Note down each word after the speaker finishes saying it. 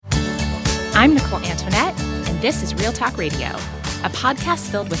I'm Nicole Antoinette, and this is Real Talk Radio, a podcast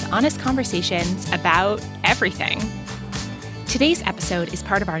filled with honest conversations about everything. Today's episode is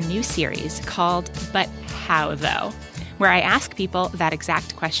part of our new series called But How Though, where I ask people that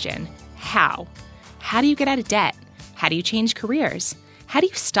exact question, how? How do you get out of debt? How do you change careers? How do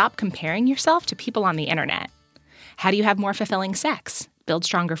you stop comparing yourself to people on the internet? How do you have more fulfilling sex, build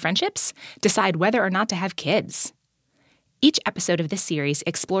stronger friendships, decide whether or not to have kids? Each episode of this series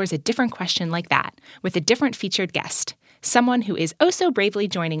explores a different question like that, with a different featured guest, someone who is oh so bravely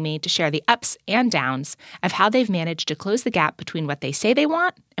joining me to share the ups and downs of how they've managed to close the gap between what they say they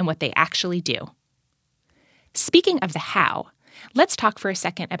want and what they actually do. Speaking of the how, let's talk for a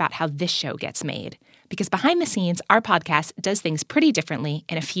second about how this show gets made, because behind the scenes, our podcast does things pretty differently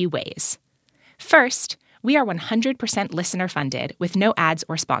in a few ways. First, we are 100% listener funded with no ads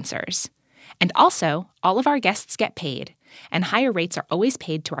or sponsors. And also, all of our guests get paid, and higher rates are always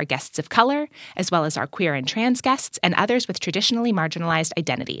paid to our guests of color, as well as our queer and trans guests and others with traditionally marginalized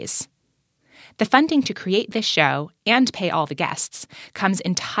identities. The funding to create this show and pay all the guests comes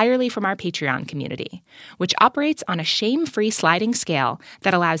entirely from our Patreon community, which operates on a shame-free sliding scale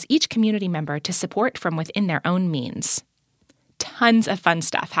that allows each community member to support from within their own means. Tons of fun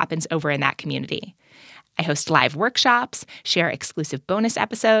stuff happens over in that community. I host live workshops, share exclusive bonus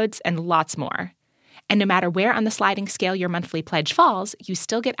episodes, and lots more. And no matter where on the sliding scale your monthly pledge falls, you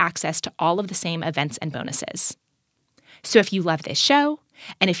still get access to all of the same events and bonuses. So if you love this show,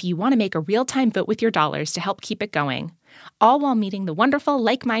 and if you want to make a real-time vote with your dollars to help keep it going, all while meeting the wonderful,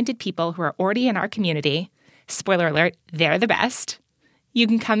 like-minded people who are already in our community, spoiler alert, they're the best, you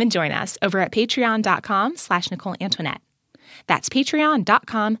can come and join us over at patreon.com/Nicole Antoinette. That's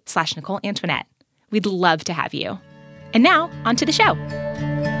patreon.com/Nicole Antoinette. We'd love to have you. And now, on to the show.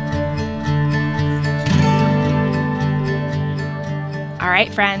 All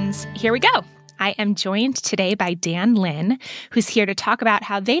right, friends, here we go. I am joined today by Dan Lin, who's here to talk about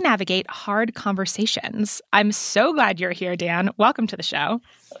how they navigate hard conversations. I'm so glad you're here, Dan. Welcome to the show.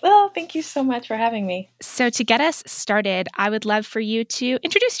 Well, thank you so much for having me. So to get us started, I would love for you to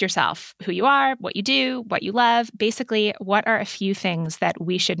introduce yourself, who you are, what you do, what you love. Basically, what are a few things that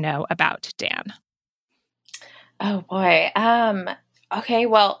we should know about Dan? Oh, boy.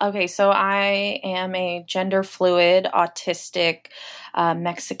 So I am a gender fluid, autistic,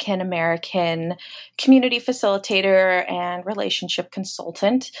 Mexican-American community facilitator and relationship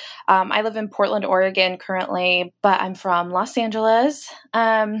consultant. I live in Portland, Oregon currently, but I'm from Los Angeles.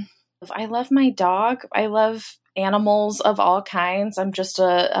 I love my dog. I love animals of all kinds. I'm just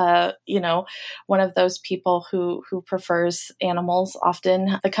one of those people who prefers animals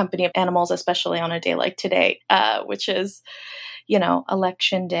often, the company of animals, especially on a day like today, which is,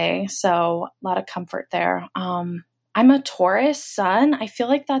 election day. So a lot of comfort there. I'm a Taurus sun. I feel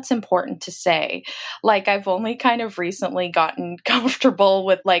like that's important to say. Like, I've only kind of recently gotten comfortable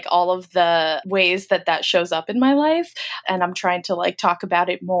with like all of the ways that shows up in my life. And I'm trying to like talk about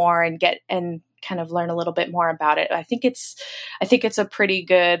it more and kind of learn a little bit more about it. I think it's a pretty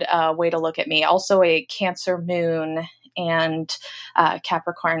good way to look at me. Also a Cancer moon and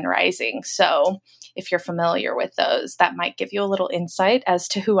Capricorn rising. So if you're familiar with those, that might give you a little insight as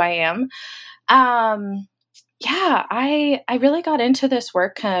to who I am. I really got into this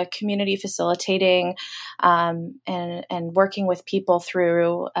work, community facilitating, and working with people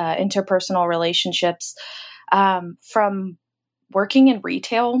through interpersonal relationships, from working in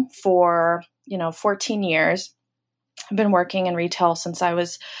retail for 14 years. I've been working in retail since I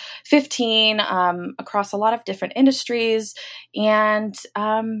was 15, across a lot of different industries. And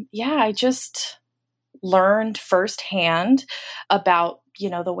I just learned firsthand about,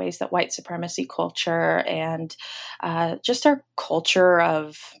 the ways that white supremacy culture and just our culture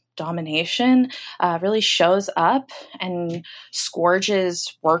of domination really shows up and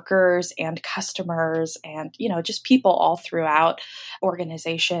scourges workers and customers and, just people all throughout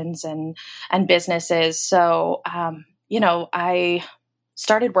organizations and businesses. So, I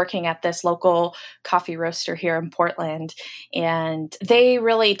started working at this local coffee roaster here in Portland, and they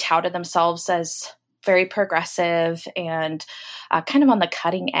really touted themselves as very progressive and kind of on the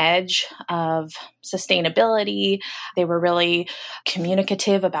cutting edge of sustainability. They were really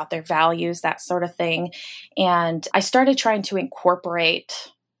communicative about their values, that sort of thing. And I started trying to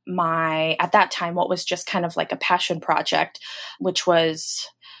incorporate at that time, what was just kind of like a passion project, which was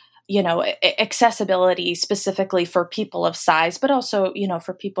accessibility specifically for people of size, but also,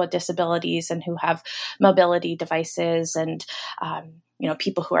 for people with disabilities and who have mobility devices and,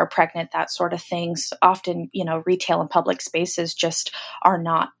 people who are pregnant, that sort of things. Often, retail and public spaces just are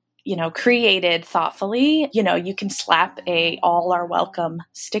not created thoughtfully. You can slap a all are welcome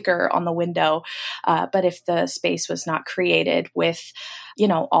sticker on the window. But if the space was not created with,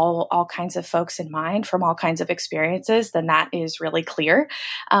 all kinds of folks in mind from all kinds of experiences, then that is really clear.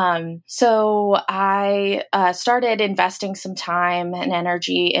 So I started investing some time and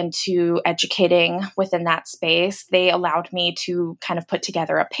energy into educating within that space. They allowed me to kind of put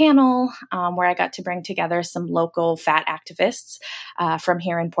together a panel where I got to bring together some local fat activists from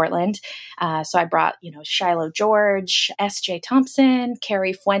here in Portland. So I brought, Shiloh George, S.J. Thompson,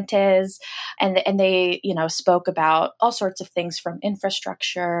 Carrie Fuentes, and they, spoke about all sorts of things from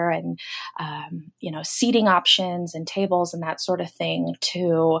infrastructure and, seating options and tables and that sort of thing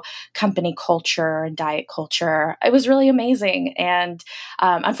to company culture and diet culture. It was really amazing. And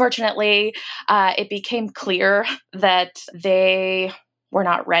unfortunately, it became clear that they were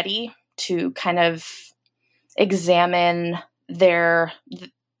not ready to kind of examine the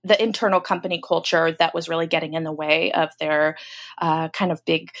internal company culture that was really getting in the way of their kind of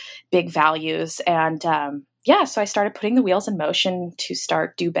big values. And so I started putting the wheels in motion to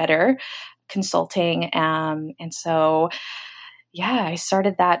start Do Better Consulting. And so, I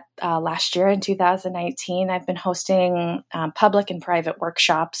started that last year in 2019. I've been hosting public and private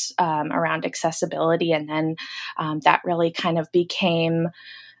workshops around accessibility. And then that really kind of became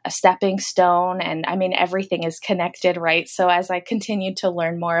a stepping stone. And I mean, everything is connected, right? So as I continued to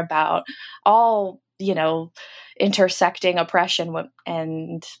learn more about all, intersecting oppression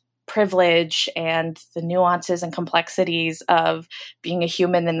and privilege and the nuances and complexities of being a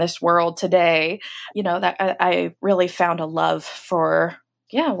human in this world today, that I really found a love for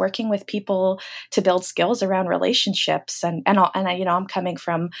working with people to build skills around relationships. And I'm coming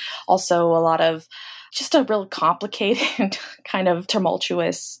from also a lot of just a real complicated kind of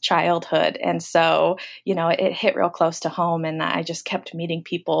tumultuous childhood. And so, it hit real close to home. And I just kept meeting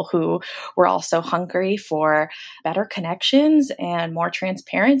people who were also hungry for better connections and more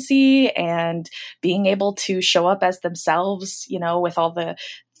transparency and being able to show up as themselves, with all the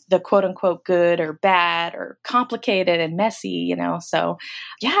quote unquote good or bad or complicated and messy, So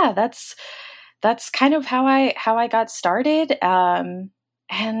that's kind of how I got started.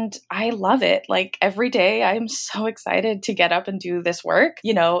 And I love it. Like every day, I'm so excited to get up and do this work,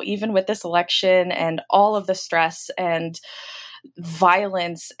 even with this election and all of the stress and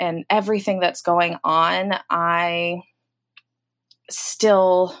violence and everything that's going on. I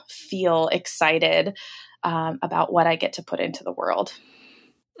still feel excited about what I get to put into the world.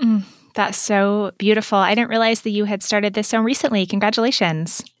 That's so beautiful. I didn't realize that you had started this so recently.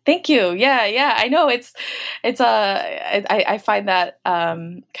 Congratulations. Thank you. Yeah. I know I find that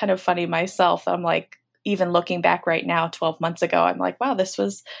kind of funny myself. I'm like, even looking back right now, 12 months ago, I'm like, wow, this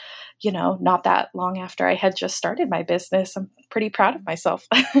was, not that long after I had just started my business. I'm pretty proud of myself.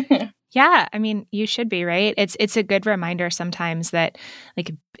 Yeah. I mean, you should be, right? It's a good reminder sometimes that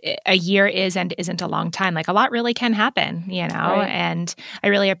like a year is and isn't a long time. Like a lot really can happen, Right. And I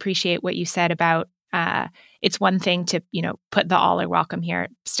really appreciate what you said about it's one thing to, put the all are welcome here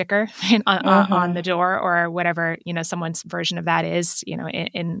sticker on the door or whatever, someone's version of that is,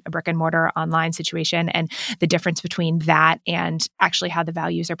 in a brick and mortar online situation. And the difference between that and actually how the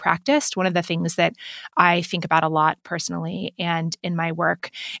values are practiced. One of the things that I think about a lot personally and in my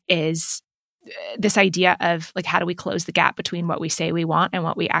work is this idea of like, how do we close the gap between what we say we want and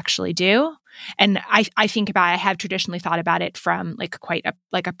what we actually do? And I have traditionally thought about it from like quite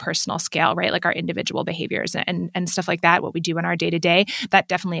a personal scale, right? Like our individual behaviors and stuff like that, what we do in our day-to-day, that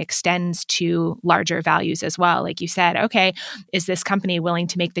definitely extends to larger values as well. Like you said, okay, is this company willing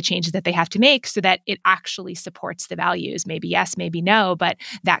to make the changes that they have to make so that it actually supports the values? Maybe yes, maybe no, but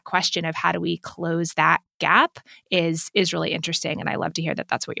that question of how do we close that gap is really interesting. And I love to hear that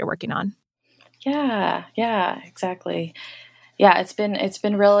that's what you're working on. Yeah, exactly. Yeah, it's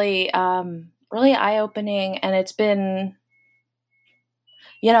been really, really eye-opening, and it's been,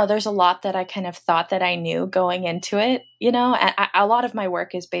 there's a lot that I kind of thought that I knew going into it, a lot of my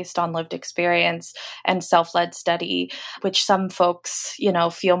work is based on lived experience and self-led study, which some folks,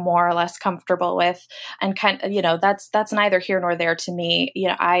 feel more or less comfortable with, and that's neither here nor there to me.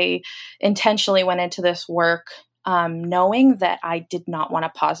 I intentionally went into this work knowing that I did not want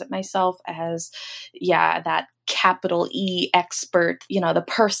to posit myself as, that capital E expert, the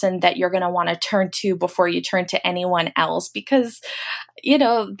person that you're going to want to turn to before you turn to anyone else, because,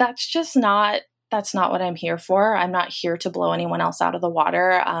 that's just not that's not what I'm here for. I'm not here to blow anyone else out of the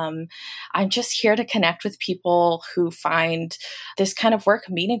water. I'm just here to connect with people who find this kind of work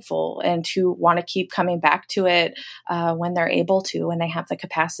meaningful and who want to keep coming back to it when they're able to, when they have the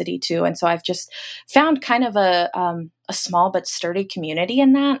capacity to. And so I've just found kind of a small but sturdy community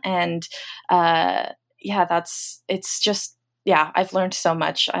in that. And I've learned so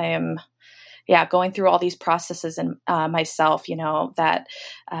much. I am going through all these processes and myself, that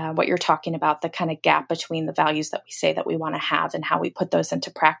what you're talking about, the kind of gap between the values that we say that we want to have and how we put those into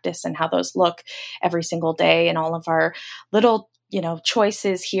practice and how those look every single day and all of our little,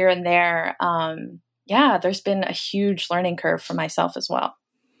 choices here and there. There's been a huge learning curve for myself as well.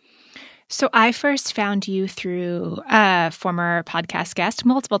 So I first found you through a former podcast guest,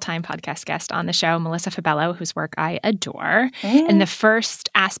 multiple time podcast guest on the show, Melissa Fabello, whose work I adore. And the first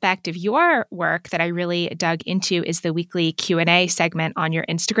aspect of your work that I really dug into is the weekly Q&A segment on your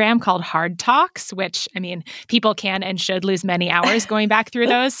Instagram called Hard Talks, which, people can and should lose many hours going back through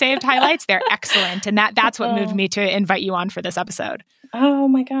those saved highlights. They're excellent. And that's what moved me to invite you on for this episode. Oh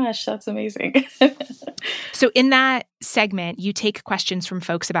my gosh, that's amazing. So in that segment, you take questions from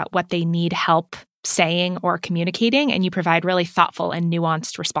folks about what they need help saying or communicating, and you provide really thoughtful and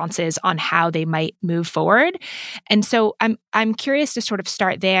nuanced responses on how they might move forward. And so I'm curious to sort of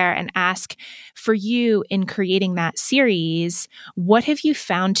start there and ask, for you in creating that series, what have you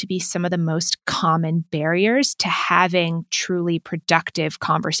found to be some of the most common barriers to having truly productive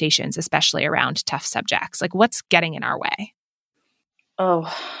conversations, especially around tough subjects? Like, what's getting in our way?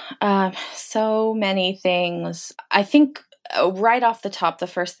 So many things. I think right off the top, the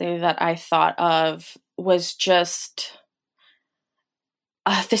first thing that I thought of was just,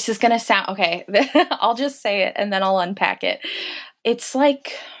 this is going to sound, okay, I'll just say it and then I'll unpack it. It's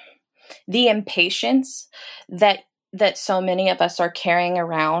like the impatience that so many of us are carrying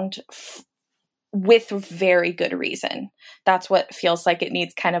around with very good reason. That's what feels like it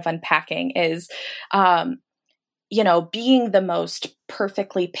needs kind of unpacking is, being the most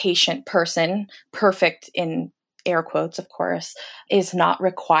perfectly patient person, perfect in air quotes, of course, is not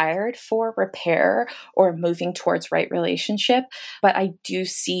required for repair or moving towards right relationship. But I do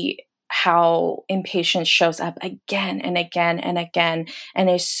see how impatience shows up again and again and again, and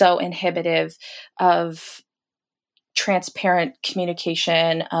is so inhibitive of transparent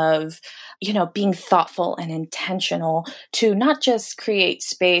communication, of, being thoughtful and intentional to not just create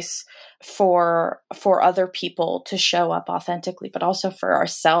space for other people to show up authentically, but also for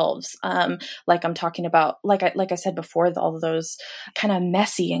ourselves. Like I'm talking about, like I said before, all of those kind of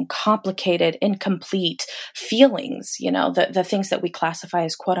messy and complicated, incomplete feelings, the things that we classify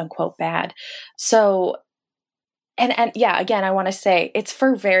as quote unquote bad. So, and yeah, again, I want to say it's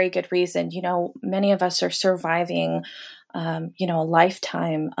for very good reason. Many of us are surviving, a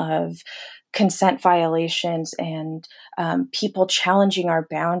lifetime of consent violations and people challenging our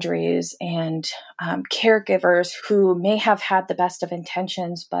boundaries and caregivers who may have had the best of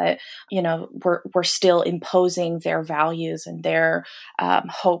intentions, but we're still imposing their values and their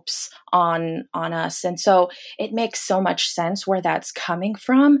hopes on us. And so it makes so much sense where that's coming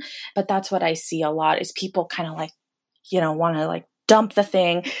from. But that's what I see a lot is people kind of like, want to like dump the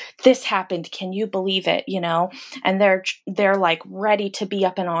thing. This happened. Can you believe it? And they're like ready to be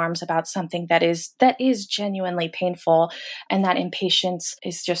up in arms about something that is genuinely painful. And that impatience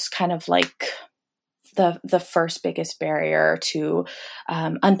is just kind of like the first biggest barrier to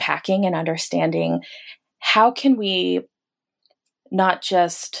unpacking and understanding how can we not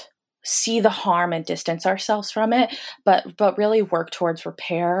just see the harm and distance ourselves from it, but really work towards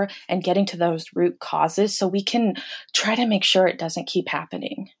repair and getting to those root causes so we can try to make sure it doesn't keep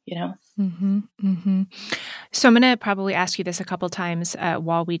happening, Mm-hmm, mm-hmm. So I'm going to probably ask you this a couple times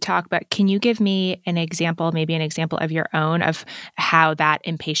while we talk, but can you give me an example, maybe an example of your own of how that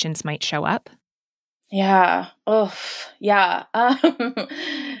impatience might show up? Yeah. Oh, yeah.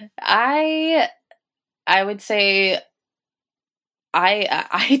 I would say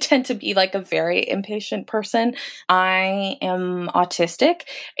I tend to be like a very impatient person. I am autistic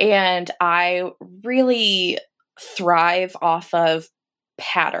and I really thrive off of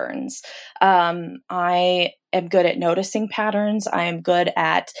patterns. I am good at noticing patterns. I am good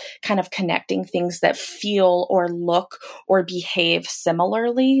at kind of connecting things that feel or look or behave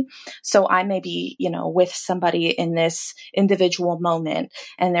similarly. So I may be, with somebody in this individual moment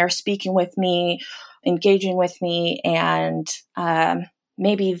and they're speaking with me, engaging with me, and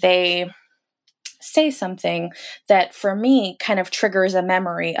maybe they say something that for me kind of triggers a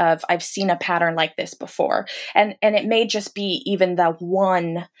memory of I've seen a pattern like this before. And it may just be even the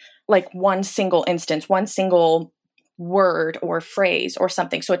one single instance, one single word or phrase or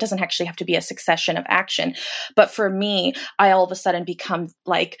something. So it doesn't actually have to be a succession of action. But for me, I all of a sudden become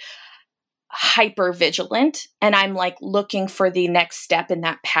like hyper vigilant, and I'm like looking for the next step in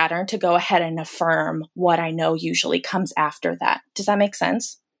that pattern to go ahead and affirm what I know usually comes after that. Does that make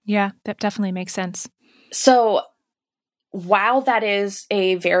sense? Yeah, that definitely makes sense. So while that is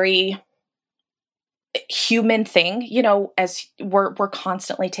a very human thing, you know, as we're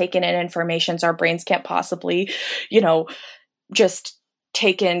constantly taking in information, our brains can't possibly, you know, just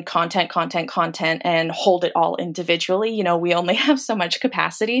take in content and hold it all individually. You know, we only have so much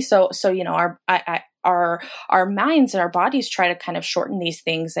capacity. So you know, our minds and our bodies try to kind of shorten these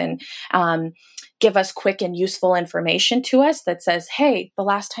things and give us quick and useful information to us that says, hey, the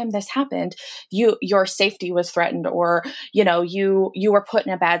last time this happened, your safety was threatened, or, you know, you were put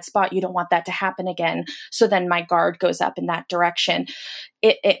in a bad spot. You don't want that to happen again. So then my guard goes up in that direction.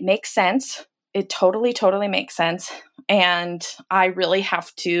 It makes sense. It totally makes sense. And I really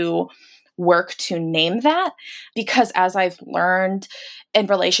have to work to name that, because as I've learned in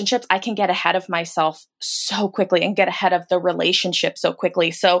relationships, I can get ahead of myself so quickly and get ahead of the relationship so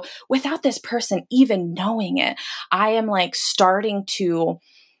quickly. So without this person even knowing it, I am like starting to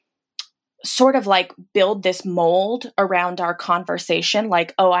sort of like build this mold around our conversation.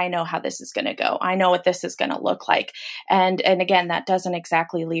 Like, oh, I know how this is going to go. I know what this is going to look like. And again, that doesn't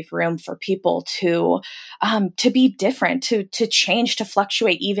exactly leave room for people to be different, to change, to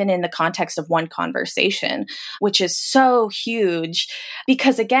fluctuate, even in the context of one conversation, which is so huge.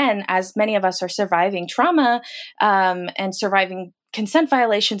 Because again, as many of us are surviving trauma, and surviving consent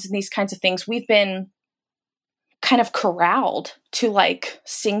violations and these kinds of things, we've been kind of corralled to like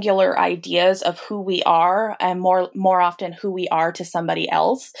singular ideas of who we are, and more often who we are to somebody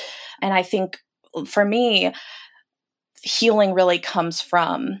else. And I think for me, healing really comes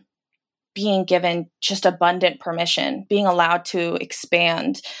from being given just abundant permission, being allowed to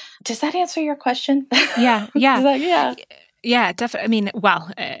expand. Does that answer your question? Yeah. Yeah. Yeah, definitely. I mean, well,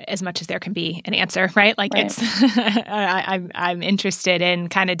 as much as there can be an answer, right? Like Right. it's, I'm interested in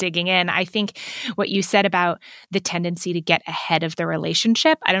kind of digging in. I think what you said about the tendency to get ahead of the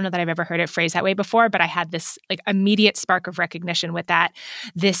relationship, I don't know that I've ever heard it phrased that way before, but I had this like immediate spark of recognition with that.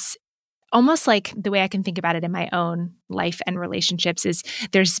 This almost like the way I can think about it in my own life and relationships is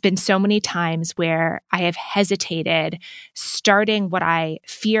there's been so many times where I have hesitated starting what I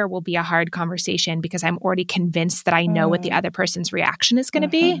fear will be a hard conversation because I'm already convinced that I know what the other person's reaction is going to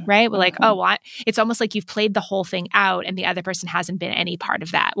be, right? We're like, oh, well, it's almost like you've played the whole thing out and the other person hasn't been any part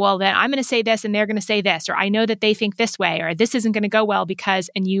of that. Well, then I'm going to say this and they're going to say this, or I know that they think this way, or this isn't going to go well because,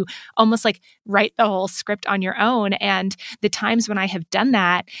 and you almost like write the whole script on your own. And the times when I have done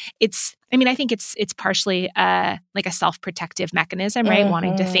that, I think it's partially like a self-protective mechanism, right?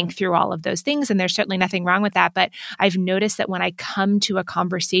 Wanting to think through all of those things. And there's certainly nothing wrong with that. But I've noticed that when I come to a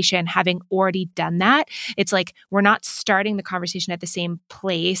conversation having already done that, it's like we're not starting the conversation at the same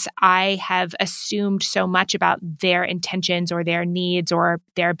place. I have assumed so much about their intentions or their needs or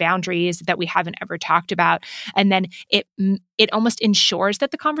their boundaries that we haven't ever talked about. And then it almost ensures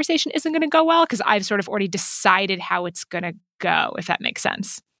that the conversation isn't going to go well because I've sort of already decided how it's going to go, if that makes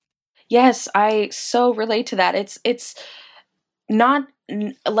sense. Yes, I so relate to that. It's not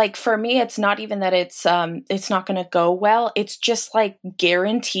like, for me, it's not even that it's not going to go well. It's just like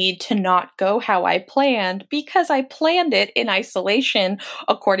guaranteed to not go how I planned, because I planned it in isolation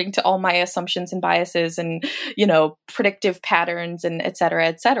according to all my assumptions and biases and, you know, predictive patterns and et cetera,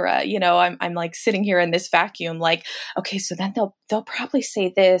 et cetera. You know, I'm like sitting here in this vacuum, like, okay, so then they'll probably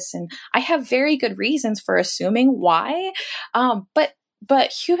say this, and I have very good reasons for assuming why,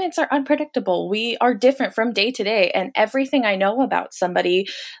 but humans are unpredictable. We are different from day to day. And everything I know about somebody,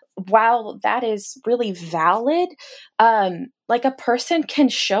 while that is really valid, like a person can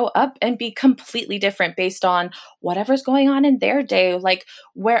show up and be completely different based on whatever's going on in their day, like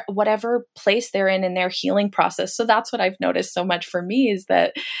whatever place they're in their healing process. So that's what I've noticed so much for me, is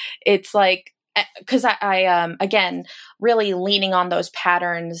that it's like, because I again, really leaning on those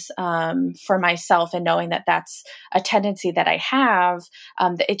patterns for myself, and knowing that that's a tendency that I have,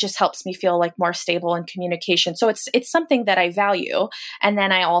 that it just helps me feel like more stable in communication. So it's something that I value. And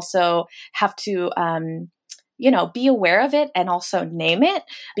then I also have to, be aware of it and also name it,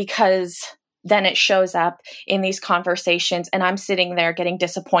 because then it shows up in these conversations and I'm sitting there getting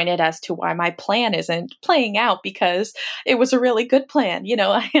disappointed as to why my plan isn't playing out, because it was a really good plan. You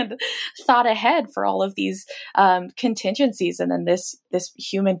know, I had thought ahead for all of these contingencies, and then this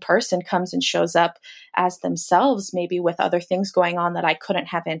human person comes and shows up as themselves, maybe with other things going on that I couldn't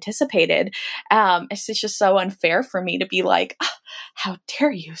have anticipated. It's just so unfair for me to be like, "Ah, how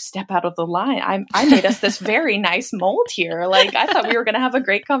dare you step out of the line? I made us this very nice mold here. Like, I thought we were going to have a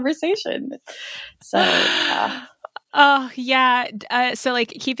great conversation." So, Oh, yeah. So like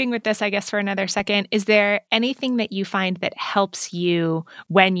keeping with this, I guess, for another second, is there anything that you find that helps you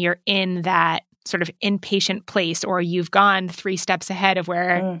when you're in that sort of impatient place, or you've gone 3 steps ahead of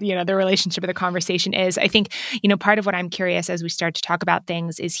where, the relationship or the conversation is? I think, part of what I'm curious as we start to talk about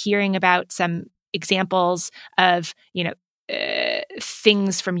things is hearing about some examples of,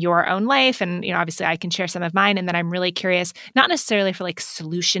 things from your own life. And, obviously I can share some of mine. And then I'm really curious, not necessarily for like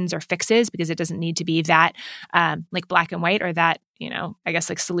solutions or fixes, because it doesn't need to be that like black and white or that, I guess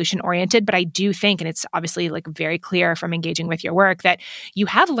like solution oriented. But I do think, and it's obviously like very clear from engaging with your work, that you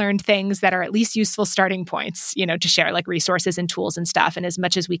have learned things that are at least useful starting points, to share, like resources and tools and stuff. And as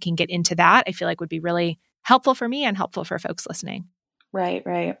much as we can get into that, I feel like would be really helpful for me and helpful for folks listening.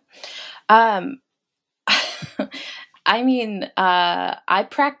 Right. I mean, I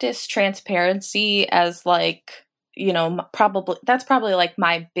practice transparency as like, that's probably like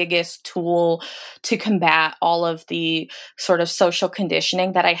my biggest tool to combat all of the sort of social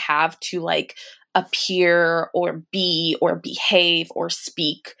conditioning that I have to like appear or be or behave or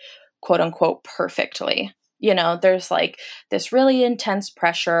speak, quote unquote, perfectly. There's like this really intense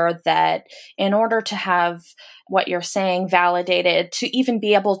pressure that in order to have what you're saying validated, to even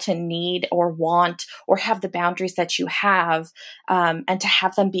be able to need or want or have the boundaries that you have, and to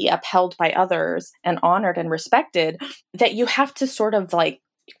have them be upheld by others and honored and respected, that you have to sort of like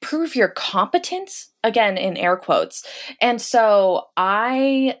prove your competence, again, in air quotes. And so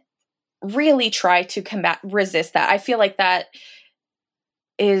I really try to resist that. I feel like that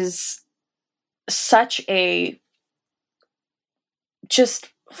is such a just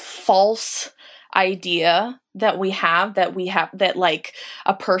false idea that we have that like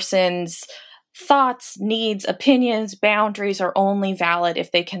a person's thoughts, needs, opinions, boundaries are only valid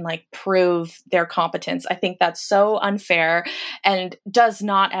if they can like prove their competence. I think that's so unfair and does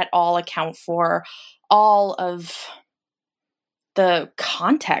not at all account for all of the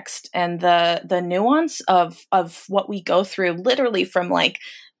context and the nuance of what we go through literally from like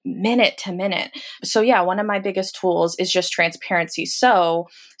minute to minute. So yeah, one of my biggest tools is just transparency. So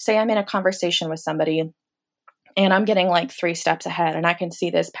say I'm in a conversation with somebody and I'm getting like 3 steps ahead and I can see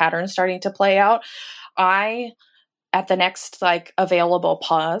this pattern starting to play out. At the next like available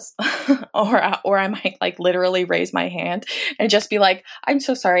pause or I might like literally raise my hand and just be like, "I'm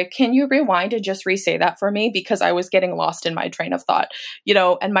so sorry. Can you rewind and just re-say that for me? Because I was getting lost in my train of thought,"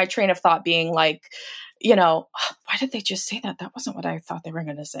 and my train of thought being like, why did they just say that? That wasn't what I thought they were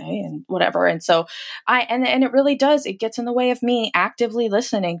going to say and whatever. And so and it really does, it gets in the way of me actively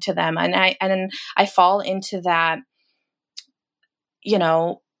listening to them. And I fall into that,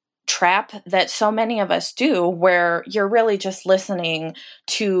 trap that so many of us do, where you're really just listening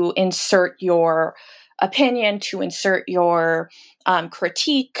to insert your opinion, to insert your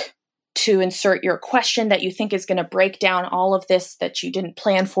critique, to insert your question that you think is going to break down all of this that you didn't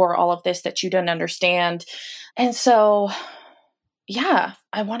plan for, all of this that you didn't understand. And so, yeah,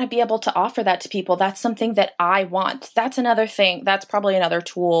 I want to be able to offer that to people. That's something that I want. That's another thing. That's probably another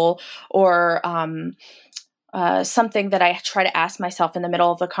tool or something that I try to ask myself in the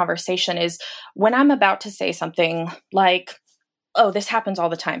middle of the conversation is when I'm about to say something like, oh, this happens all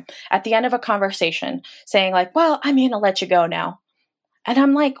the time. At the end of a conversation, saying like, "Well, I'm going to let you go now." And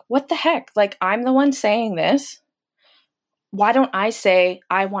I'm like, what the heck? Like, I'm the one saying this. Why don't I say,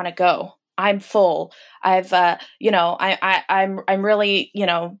 "I want to go. I'm full. I've, I'm really,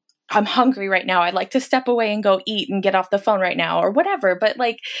 I'm hungry right now. I'd like to step away and go eat and get off the phone right now," or whatever. But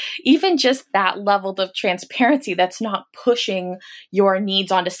like, even just that level of transparency, that's not pushing your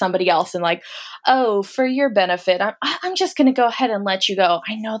needs onto somebody else and like, "Oh, for your benefit, I'm just going to go ahead and let you go."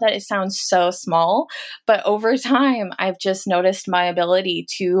 I know that it sounds so small, but over time, I've just noticed my ability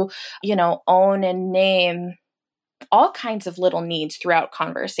to, own and name all kinds of little needs throughout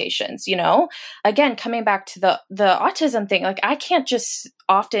conversations, again, coming back to the autism thing, like I can't just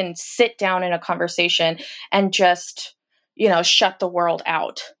often sit down in a conversation and just, shut the world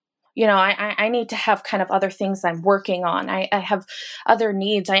out. I need to have kind of other things I'm working on. I have other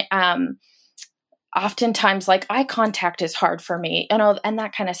needs. Oftentimes like eye contact is hard for me, and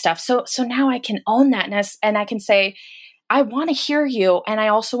that kind of stuff. So now I can own that and I can say, I want to hear you. And I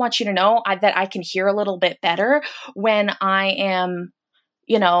also want you to know that I can hear a little bit better when I am,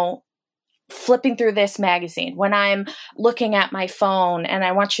 flipping through this magazine, when I'm looking at my phone, and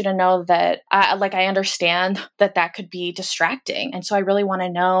I want you to know that I understand that that could be distracting. And so I really want to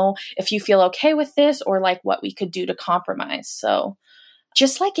know if you feel okay with this, or like what we could do to compromise. So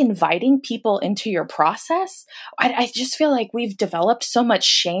just like inviting people into your process, I just feel like we've developed so much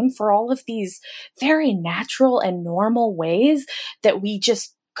shame for all of these very natural and normal ways that we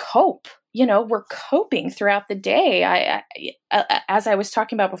just cope. We're coping throughout the day. As I was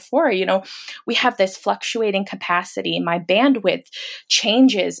talking about before, we have this fluctuating capacity. My bandwidth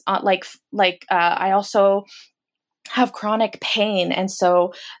changes. I also have chronic pain. And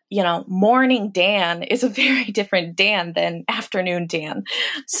so, morning Dan is a very different Dan than afternoon Dan.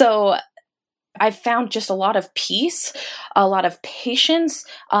 So I've found just a lot of peace, a lot of patience,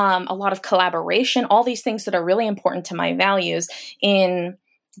 a lot of collaboration, all these things that are really important to my values in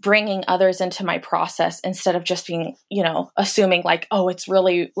bringing others into my process, instead of just being, assuming like, oh, it's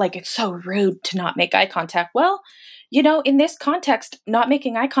really like, it's so rude to not make eye contact. Well, in this context, not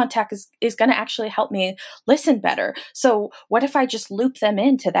making eye contact is going to actually help me listen better. So what if I just loop them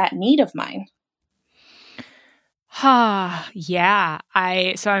into that need of mine? Yeah.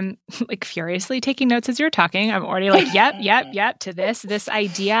 So I'm like furiously taking notes as you're talking. I'm already like, yep, to this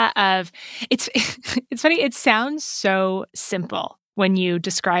idea of it's funny. It sounds so simple when you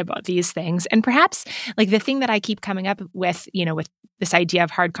describe these things. And perhaps like the thing that I keep coming up with, with this idea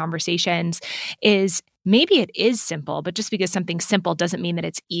of hard conversations is maybe it is simple, but just because something's simple doesn't mean that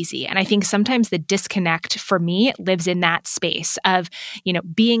it's easy. And I think sometimes the disconnect for me lives in that space of,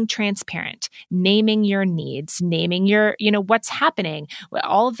 being transparent, naming your needs, naming your, what's happening,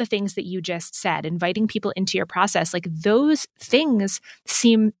 all of the things that you just said, inviting people into your process. Like those things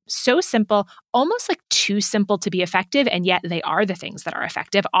seem so simple, almost like too simple to be effective. And yet they are the things that are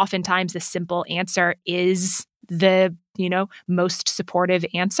effective. Oftentimes the simple answer is the, most supportive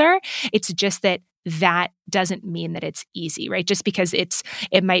answer. It's just that doesn't mean that it's easy, right? Just because it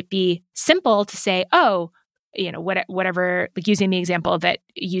might be simple to say, oh, whatever, like using the example that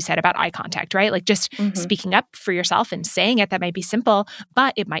you said about eye contact, right? Like just speaking up for yourself and saying it, that might be simple,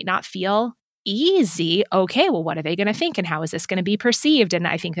 but it might not feel easy. Okay, well, what are they going to think? And how is this going to be perceived? And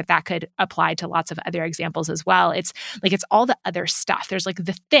I think that could apply to lots of other examples as well. It's all the other stuff. There's like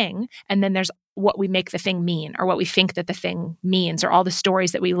the thing, and then there's what we make the thing mean, or what we think that the thing means, or all the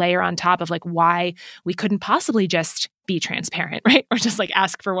stories that we layer on top of like why we couldn't possibly just be transparent, right? Or just like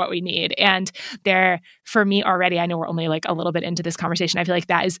ask for what we need. And for me already, I know we're only like a little bit into this conversation. I feel like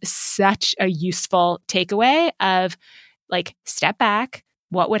that is such a useful takeaway of like, step back.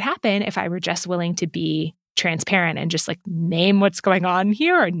 What would happen if I were just willing to be transparent and just like name what's going on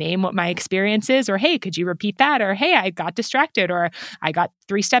here, or name what my experience is, or, hey, could you repeat that? Or, hey, I got distracted, or I got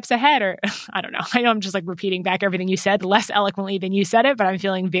 3 steps ahead, or I don't know. I know I'm just like repeating back everything you said less eloquently than you said it, but I'm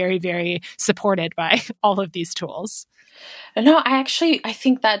feeling very, very supported by all of these tools. No, I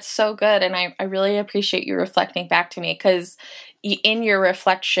think that's so good. And I really appreciate you reflecting back to me, because in your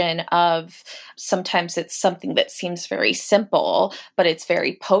reflection of sometimes it's something that seems very simple, but it's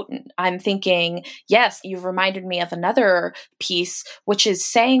very potent. I'm thinking, yes, you've reminded me of another piece, which is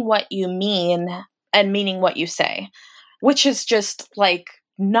saying what you mean and meaning what you say, which is just like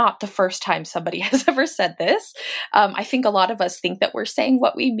not the first time somebody has ever said this. I think a lot of us think that we're saying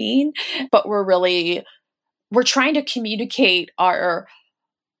what we mean, but we're trying to communicate our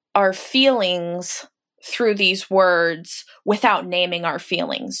feelings through these words without naming our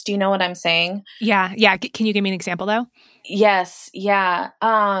feelings. Do you know what I'm saying? Yeah. Can you give me an example though? Yes. Yeah.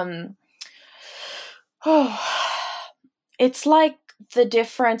 It's like the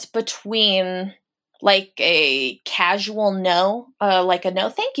difference between like a casual no, like a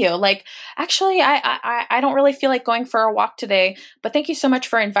no, thank you. Like, actually, I don't really feel like going for a walk today, but thank you so much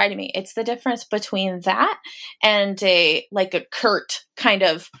for inviting me. It's the difference between that and a curt kind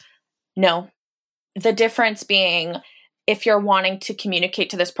of no. The difference being, if you're wanting to communicate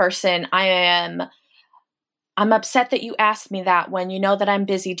to this person, I'm upset that you asked me that when you know that I'm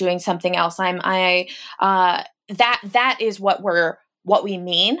busy doing something else. That is what we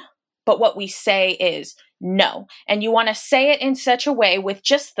mean. But what we say is no. And you want to say it in such a way with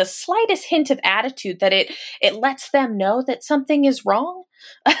just the slightest hint of attitude that it lets them know that something is wrong,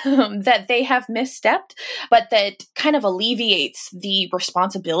 that they have misstepped, but that kind of alleviates the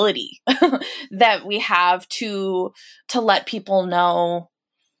responsibility that we have to let people know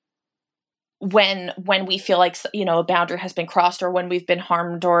when we feel like, a boundary has been crossed, or when we've been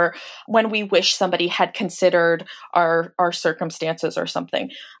harmed, or when we wish somebody had considered our circumstances or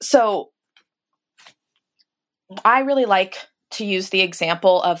something. So I really like to use the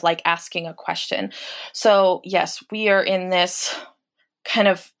example of like asking a question. So yes, we are in this kind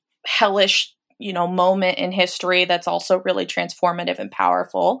of hellish, moment in history that's also really transformative and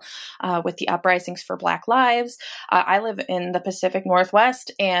powerful with the uprisings for Black lives. I live in the Pacific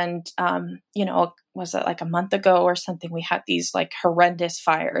Northwest, and, was it like a month ago or something, we had these like horrendous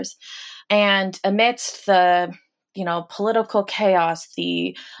fires. And amidst the political chaos,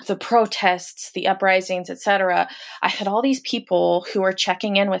 the protests, the uprisings, etc., I had all these people who were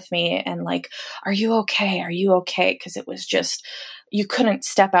checking in with me and like, "Are you okay? Are you okay?" Because it was just, you couldn't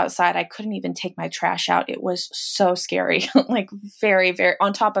step outside. I couldn't even take my trash out. It was so scary, like very, very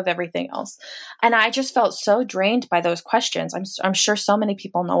on top of everything else. And I just felt so drained by those questions. I'm sure so many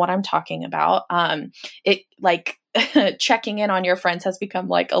people know what I'm talking about. It like checking in on your friends has become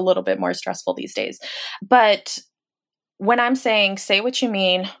like a little bit more stressful these days. But when I'm saying, say what you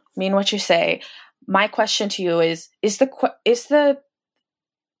mean what you say, my question to you is the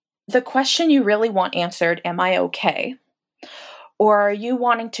question you really want answered, am I okay? Or are you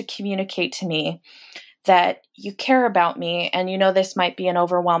wanting to communicate to me that you care about me and this might be an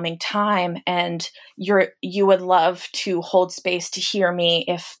overwhelming time and you would love to hold space to hear me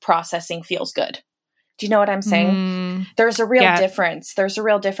if processing feels good? Do you know what I'm saying? There's a real difference.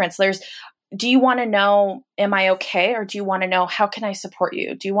 Do you want to know, am I okay? Or do you want to know, how can I support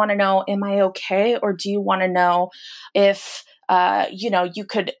you? Do you want to know, am I okay? Or do you want to know if,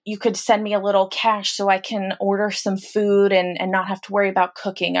 you could send me a little cash so I can order some food and not have to worry about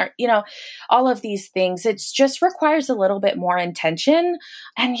cooking, or, all of these things. It's just requires a little bit more intention.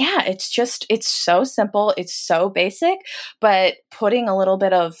 And yeah, it's so simple. It's so basic, but putting a little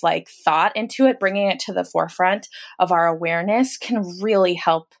bit of like thought into it, bringing it to the forefront of our awareness can really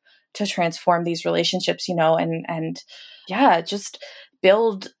help to transform these relationships, and just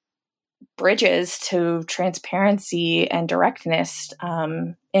build bridges to transparency and directness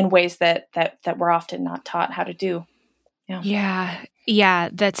in ways that we're often not taught how to do. Yeah.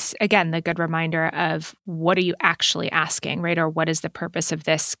 That's, again, the good reminder of what are you actually asking, right? Or what is the purpose of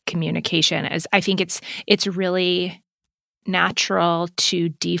this communication? As I think it's really natural to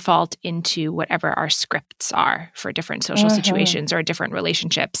default into whatever our scripts are for different social situations or different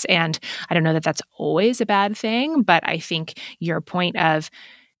relationships. And I don't know that that's always a bad thing, but I think your point of,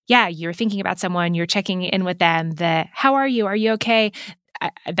 you're thinking about someone, you're checking in with them, how are you? Are you okay?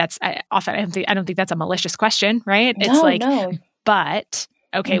 I don't think that's a malicious question, right? No. But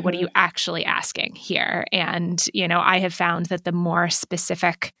okay, what are you actually asking here? And, I have found that the more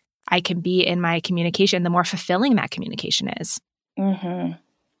specific I can be in my communication, the more fulfilling that communication is.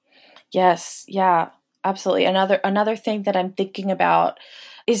 Yes. Yeah, absolutely. Another thing that I'm thinking about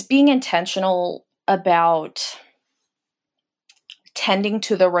is being intentional about tending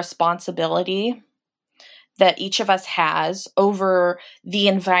to the responsibility that each of us has over the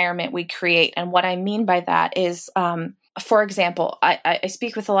environment we create. And what I mean by that is, for example, I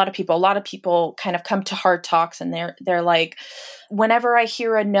speak with a lot of people. A lot of people kind of come to hard talks and they're like, whenever I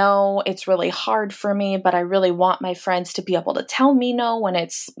hear a no, it's really hard for me, but I really want my friends to be able to tell me no when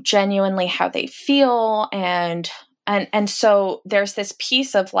it's genuinely how they feel. And so there's this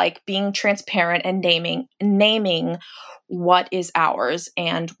piece of like being transparent and naming what is ours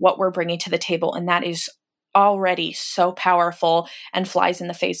and what we're bringing to the table. And that is already so powerful and flies in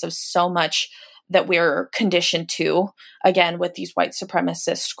the face of so much that we're conditioned to, again, with these white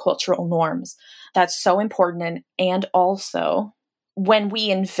supremacist cultural norms. That's so important. And also, when we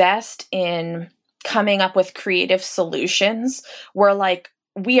invest in coming up with creative solutions,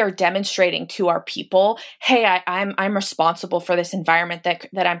 we are demonstrating to our people, hey, I'm responsible for this environment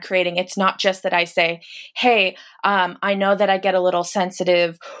that I'm creating. It's not just that I say, hey, I know that I get a little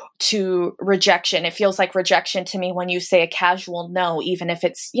sensitive to rejection. It feels like rejection to me when you say a casual no, even if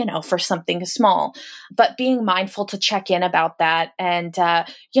it's, for something small. But being mindful to check in about that. And,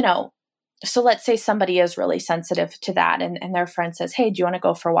 so let's say somebody is really sensitive to that and their friend says, hey, do you want to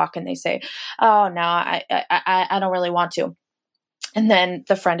go for a walk? And they say, oh, no, I don't really want to. And then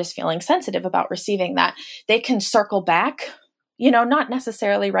the friend is feeling sensitive about receiving that. They can circle back, not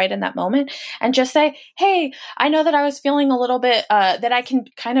necessarily right in that moment, and just say, hey, I know that I was feeling a little bit, that I can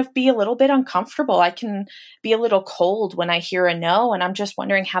kind of be a little bit uncomfortable. I can be a little cold when I hear a no, and I'm just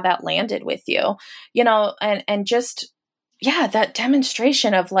wondering how that landed with you, and just, that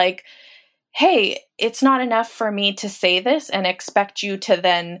demonstration of like, hey, it's not enough for me to say this and expect you to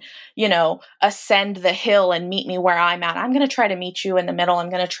then, ascend the hill and meet me where I'm at. I'm going to try to meet you in the middle. I'm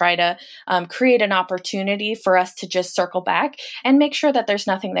going to try to create an opportunity for us to just circle back and make sure that there's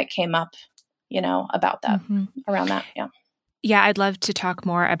nothing that came up, about that, around that. Yeah. Yeah, I'd love to talk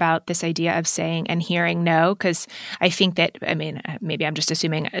more about this idea of saying and hearing no, because I think that, maybe I'm just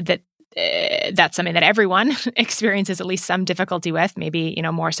assuming that that's something that everyone experiences at least some difficulty with, maybe,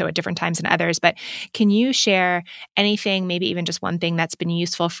 more so at different times than others. But can you share anything, maybe even just one thing that's been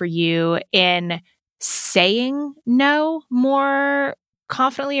useful for you in saying no more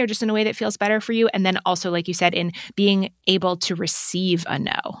confidently or just in a way that feels better for you? And then also, like you said, in being able to receive a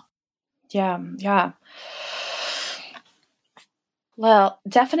no. Yeah. Well,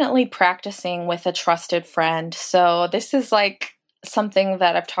 definitely practicing with a trusted friend. So this is like something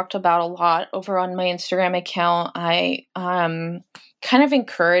that I've talked about a lot over on my Instagram account. I kind of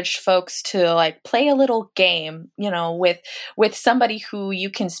encouraged folks to like play a little game, with somebody who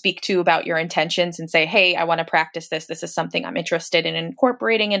you can speak to about your intentions and say, hey, I want to practice this. This is something I'm interested in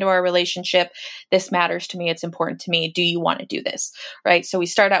incorporating into our relationship. This matters to me. It's important to me. Do you want to do this? Right. So we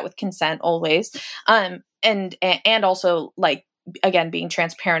start out with consent always. And also like, again, being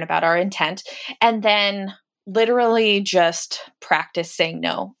transparent about our intent, and then literally just practice saying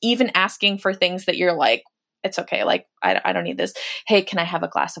no, even asking for things that you're like, it's okay. Like, I don't need this. Hey, can I have a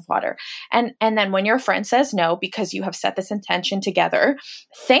glass of water? And then when your friend says no, because you have set this intention together,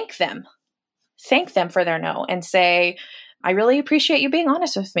 thank them for their no and say, I really appreciate you being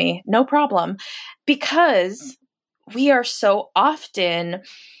honest with me. No problem. Because we are so often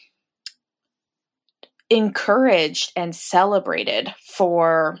encouraged and celebrated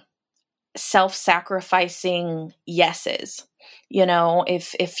for self-sacrificing yeses.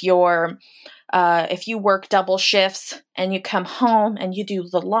 If you work double shifts and you come home and you do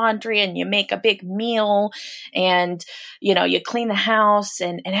the laundry and you make a big meal and, you clean the house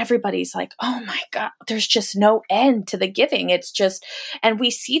and everybody's like, oh my God, there's just no end to the giving. It's just, and we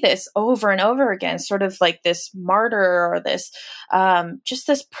see this over and over again, sort of like this martyr or this, just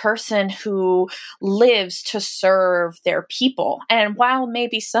this person who lives to serve their people. And while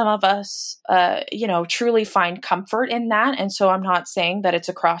maybe some of us, truly find comfort in that, and so I'm not saying that it's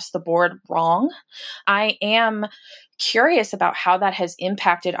across the board wrong, I am curious about how that has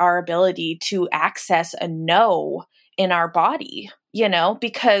impacted our ability to access a no in our body,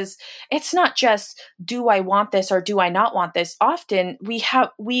 because it's not just, do I want this or do I not want this? Often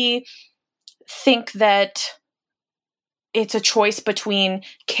we think that it's a choice between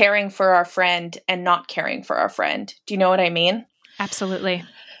caring for our friend and not caring for our friend. Do you know what I mean? Absolutely.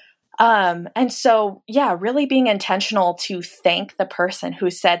 And so, yeah, really being intentional to thank the person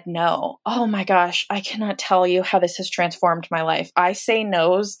who said no. Oh my gosh, I cannot tell you how this has transformed my life. I say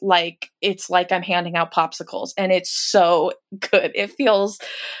no's like it's like I'm handing out popsicles, and it's so good. It feels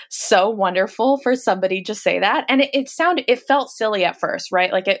so wonderful for somebody to say that. And it felt silly at first,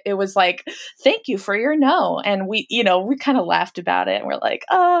 right? Like it was like, thank you for your no. And we kind of laughed about it and we're like,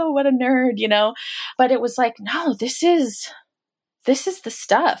 oh, what a nerd, but it was like, no, this is the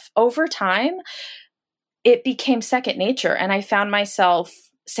stuff. Over time, it became second nature. And I found myself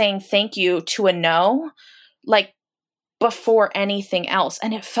saying thank you to a no, like before anything else.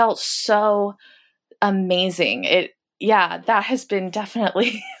 And it felt so amazing. That has been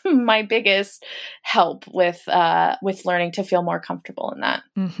definitely my biggest help with learning to feel more comfortable in that.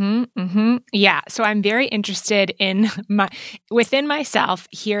 Mm-hmm, mm-hmm. Yeah. So I'm very interested in within myself,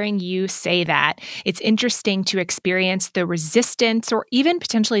 hearing you say that. It's interesting to experience the resistance or even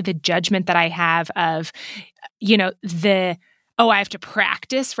potentially the judgment that I have of, I have to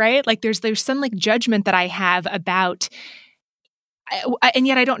practice, right? Like there's some like judgment that I have about, and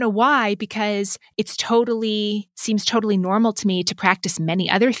yet I don't know why, because it's seems totally normal to me to practice many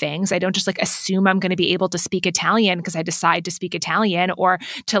other things. I don't just like assume I'm going to be able to speak Italian because I decide to speak Italian, or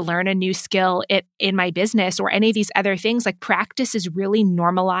to learn a new skill in my business or any of these other things. Like practice is really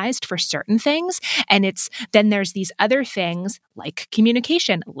normalized for certain things. And then there's these other things like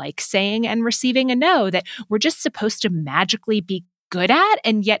communication, like saying and receiving a no, that we're just supposed to magically be good at.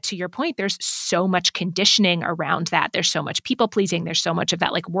 And yet, to your point, there's so much conditioning around that. There's so much people pleasing. There's so much of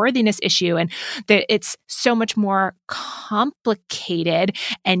that like worthiness issue, and it's so much more complicated.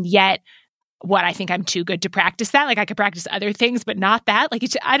 And yet, what I think I'm too good to practice that. Like I could practice other things, but not that. Like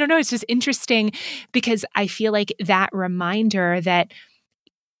I don't know. It's just interesting because I feel like that reminder that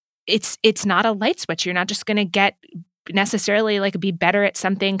it's not a light switch. You're not just going to get necessarily like be better at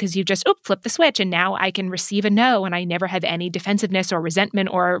something because you just flip the switch and now I can receive a no and I never have any defensiveness or resentment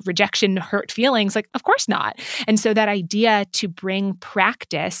or rejection, hurt feelings. Like, of course not. And so that idea to bring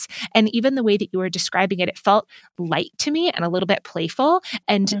practice, and even the way that you were describing it, it felt light to me and a little bit playful.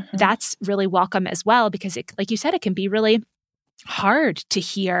 And that's really welcome as well, because it, like you said, it can be really hard to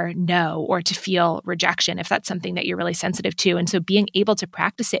hear no or to feel rejection if that's something that you're really sensitive to. And so being able to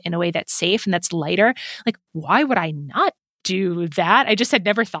practice it in a way that's safe and that's lighter, like why would I not do that? I just had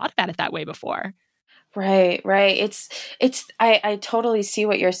never thought about it that way before. Right, right. I totally see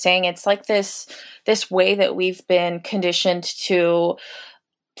what you're saying. It's like this way that we've been conditioned to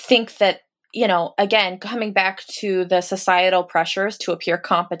think that, again, coming back to the societal pressures to appear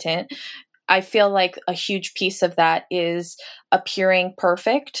competent, I feel like a huge piece of that is appearing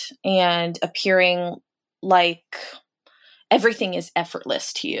perfect and appearing like everything is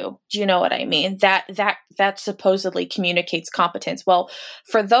effortless to you. Do you know what I mean? That supposedly communicates competence. Well,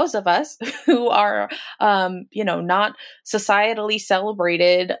 for those of us who are, not societally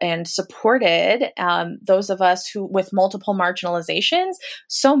celebrated and supported, those of us who with multiple marginalizations,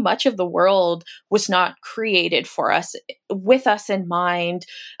 so much of the world was not created for us with us in mind,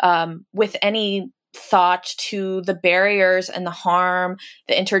 with any thought to the barriers and the harm,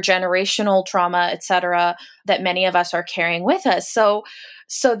 the intergenerational trauma, etc., that many of us are carrying with us. So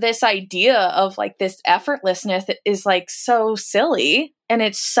this idea of like this effortlessness is like so silly, and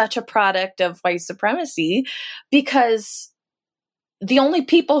it's such a product of white supremacy, because the only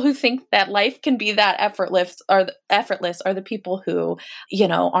people who think that life can be that effortless are the people who,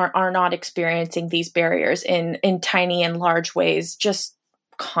 are not experiencing these barriers in tiny and large ways, just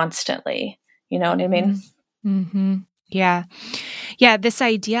constantly. You know what I mean? Mm-hmm. Yeah. Yeah. This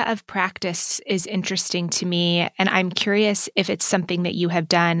idea of practice is interesting to me. And I'm curious if it's something that you have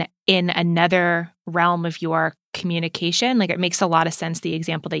done in another realm of your communication. Like, it makes a lot of sense, the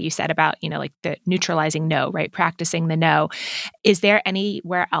example that you said about, like the neutralizing no, right? Practicing the no. Is there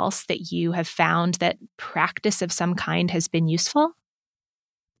anywhere else that you have found that practice of some kind has been useful?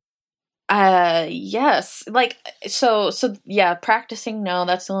 Yes. Like, so yeah, practicing no,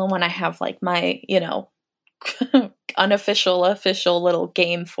 that's the only one I have like my, unofficial, official little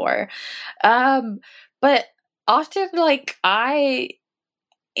game for. But often like I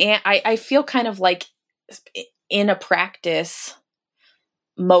feel kind of like in a practice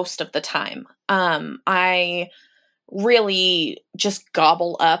most of the time. I really just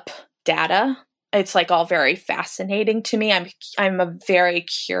gobble up data. It's like all very fascinating to me. I'm a very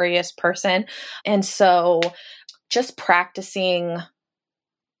curious person. And so just practicing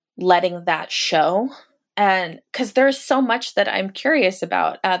letting that show. And because there's so much that I'm curious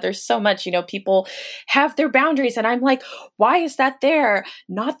about. There's so much, people have their boundaries, and I'm like, why is that there?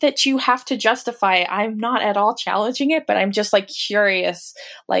 Not that you have to justify. I'm not at all challenging it, but I'm just like curious,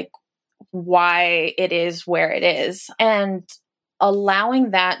 like why it is where it is. And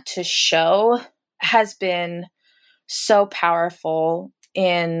allowing that to show has been so powerful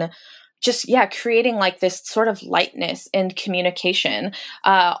in just, creating like this sort of lightness in communication.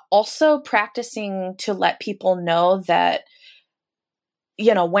 Also practicing to let people know that,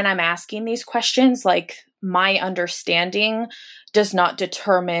 when I'm asking these questions, like my understanding does not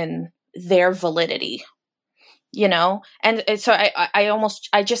determine their validity. And so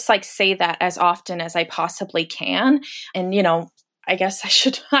I just like say that as often as I possibly can. And, I guess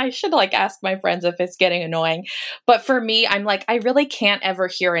I should like ask my friends if it's getting annoying. But for me, I'm like, I really can't ever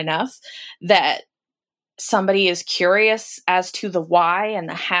hear enough that somebody is curious as to the why and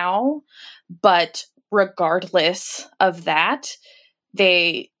the how, but regardless of that,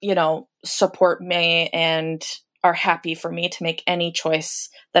 they, support me and are happy for me to make any choice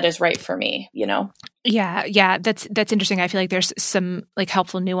that is right for me, Yeah, that's interesting. I feel like there's some like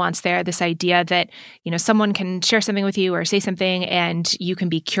helpful nuance there. This idea that, someone can share something with you or say something and you can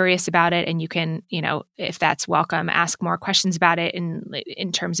be curious about it, and you can, if that's welcome, ask more questions about it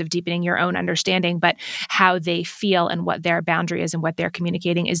in terms of deepening your own understanding, but how they feel and what their boundary is and what they're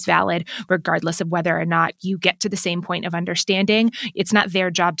communicating is valid, regardless of whether or not you get to the same point of understanding. It's not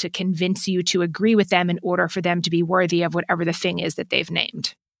their job to convince you to agree with them in order for them to be worthy of whatever the thing is that they've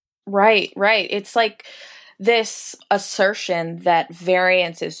named. Right. It's like this assertion that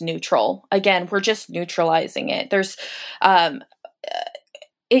variance is neutral. Again, we're just neutralizing it. There's,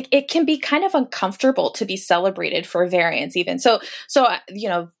 it can be kind of uncomfortable to be celebrated for variance even. So,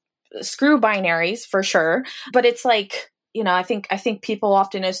 screw binaries for sure. But it's like, I think people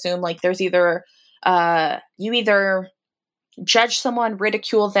often assume like there's either, you either judge someone,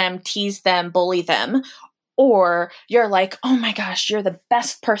 ridicule them, tease them, bully them, or you're like, oh my gosh, you're the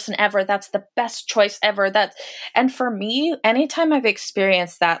best person ever. That's the best choice ever. And for me, anytime I've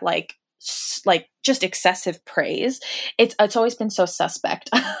experienced that, like just excessive praise, it's always been so suspect.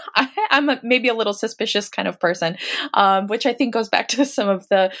 I'm maybe a little suspicious kind of person, which I think goes back to some of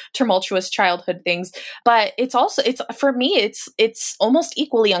the tumultuous childhood things. But it's for me, it's almost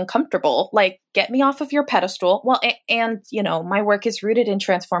equally uncomfortable. Like, get me off of your pedestal. Well, and my work is rooted in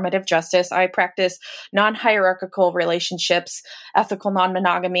transformative justice. I practice non-hierarchical relationships, ethical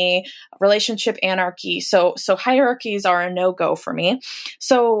non-monogamy, relationship anarchy. So hierarchies are a no-go for me.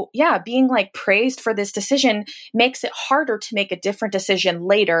 So yeah, being like praised poised for this decision makes it harder to make a different decision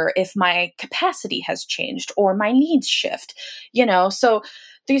later if my capacity has changed or my needs shift, So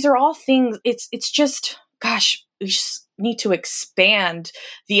these are all things, it's just, gosh, we just need to expand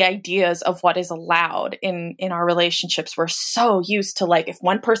the ideas of what is allowed in our relationships. We're so used to, like, if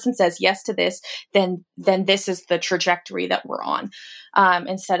one person says yes to this, then this is the trajectory that we're on,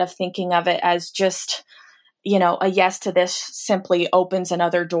 instead of thinking of it as just, a yes to this simply opens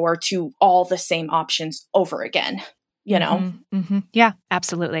another door to all the same options over again, Mm-hmm, mm-hmm. Yeah,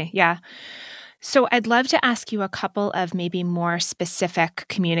 absolutely. Yeah. So I'd love to ask you a couple of maybe more specific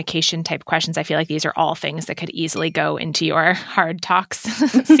communication type questions. I feel like these are all things that could easily go into your Hard Talks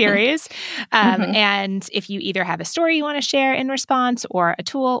series. And if you either have a story you want to share in response, or a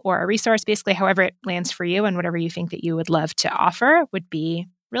tool or a resource, basically however it lands for you and whatever you think that you would love to offer would be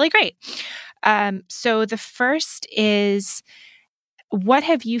really great. So the first is, what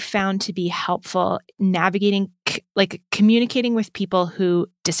have you found to be helpful navigating, communicating with people who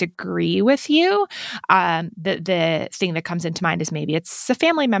disagree with you? The thing that comes into mind is maybe it's a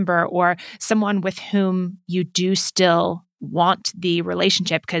family member or someone with whom you do still want the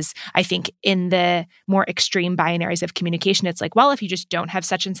relationship. Because I think in the more extreme binaries of communication, it's like, well, if you just don't have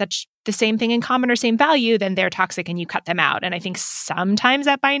such and such the same thing in common or same value, then they're toxic and you cut them out. And I think sometimes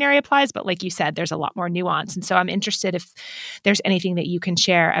that binary applies, but like you said, there's a lot more nuance. And so I'm interested if there's anything that you can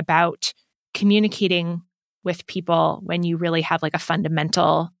share about communicating with people when you really have like a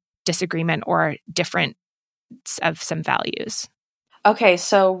fundamental disagreement or difference of some values. Okay,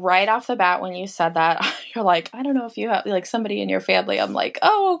 so right off the bat, when you said that, you're like, I don't know if you have like somebody in your family. I'm like,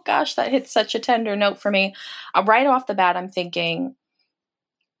 oh gosh, that hits such a tender note for me. Right off the bat, I'm thinking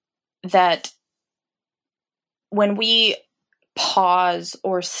that when we pause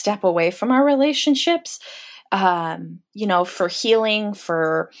or step away from our relationships, for healing,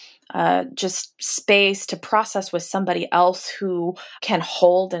 for just space to process with somebody else who can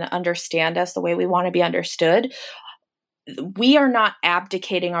hold and understand us the way we want to be understood, we are not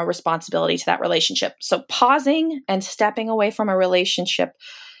abdicating our responsibility to that relationship. So pausing and stepping away from a relationship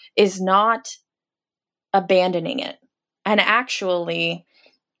is not abandoning it. And actually,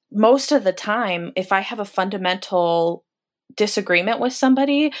 most of the time, if I have a fundamental disagreement with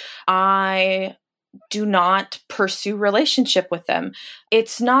somebody, I do not pursue relationship with them.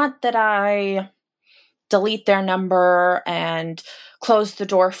 It's not that I delete their number and close the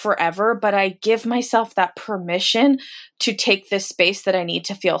door forever, but I give myself that permission to take this space that I need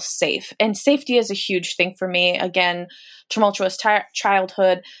to feel safe. And safety is a huge thing for me. Again, tumultuous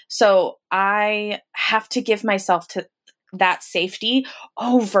childhood. So I have to give myself to that safety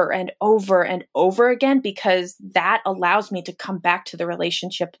over and over and over again, because that allows me to come back to the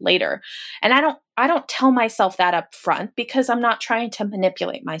relationship later. And I don't tell myself that up front, because I'm not trying to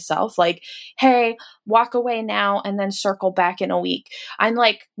manipulate myself. Like, hey, walk away now and then circle back in a week. I'm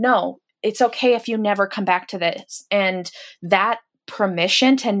like, no, it's okay if you never come back to this. And that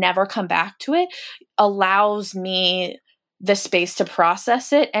permission to never come back to it allows me the space to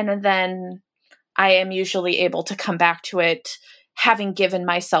process it. And then I am usually able to come back to it having given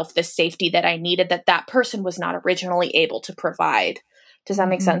myself the safety that I needed, that person was not originally able to provide. Does that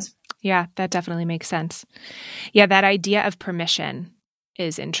make sense? Yeah, that definitely makes sense. Yeah, that idea of permission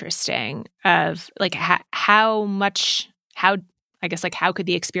is interesting, of like how could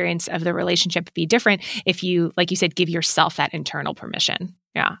the experience of the relationship be different if you, like you said, give yourself that internal permission.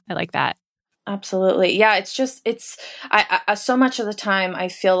 Yeah, I like that. Absolutely. Yeah. I so much of the time I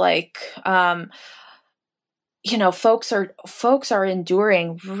feel like, folks are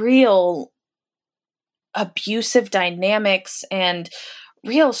enduring real abusive dynamics and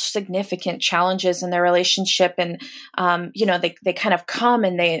real significant challenges in their relationship. And, they kind of come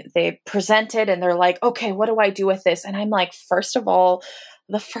and they present it and they're like, okay, what do I do with this? And I'm like, first of all,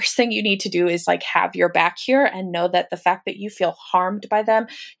 the first thing you need to do is like have your back here and know that the fact that you feel harmed by them,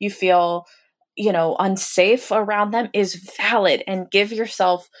 you feel unsafe around them, is valid, and give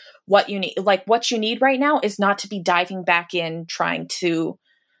yourself what you need. Like, what you need right now is not to be diving back in, trying to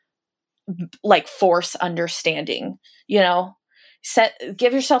like force understanding,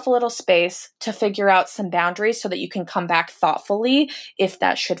 give yourself a little space to figure out some boundaries so that you can come back thoughtfully if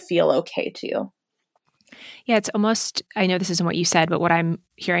that should feel okay to you. Yeah, it's almost, I know this isn't what you said, but what I'm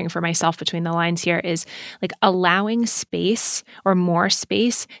hearing for myself between the lines here is like allowing space or more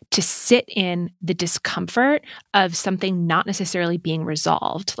space to sit in the discomfort of something not necessarily being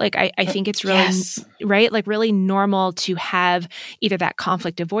resolved. Like, I think it's really, right? Like really normal to have either that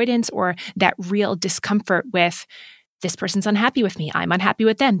conflict avoidance or that real discomfort with, this person's unhappy with me, I'm unhappy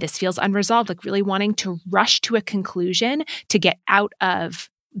with them, this feels unresolved, like really wanting to rush to a conclusion to get out of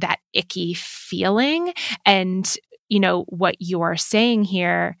that icky feeling. And, what you're saying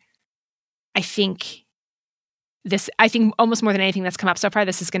here, I think almost more than anything that's come up so far,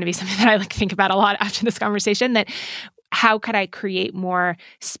 this is going to be something that I think about a lot after this conversation, that how could I create more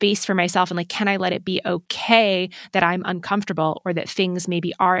space for myself? And can I let it be okay that I'm uncomfortable, or that things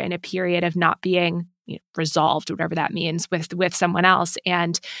maybe are in a period of not being resolved, whatever that means, with someone else.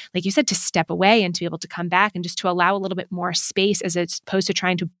 And like you said, to step away and to be able to come back and just to allow a little bit more space, as opposed to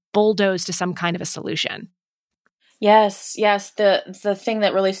trying to bulldoze to some kind of a solution. Yes. The thing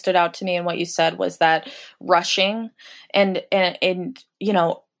that really stood out to me in what you said was that rushing and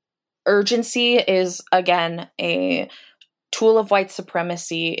urgency is, again, a tool of white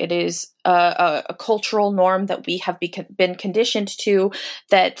supremacy. It is a cultural norm that we have been conditioned to,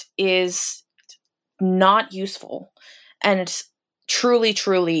 that is not useful. And it's truly,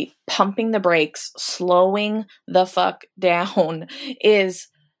 truly pumping the brakes, slowing the fuck down is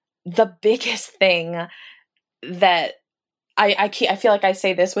the biggest thing that I feel like I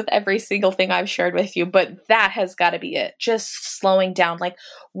say this with every single thing I've shared with you, but that has got to be it. Just slowing down.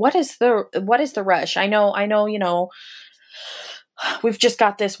 What is the rush? I know, we've just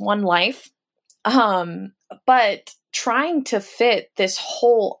got this one life. But trying to fit this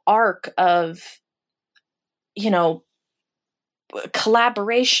whole arc of,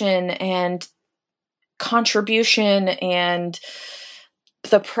 collaboration and contribution and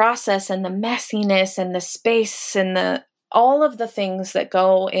the process and the messiness and the space and all of the things that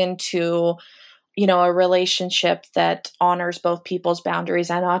go into, a relationship that honors both people's boundaries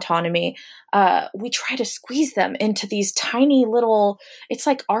and autonomy. We try to squeeze them into these tiny little, it's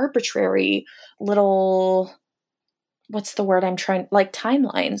like arbitrary little, what's the word I'm trying,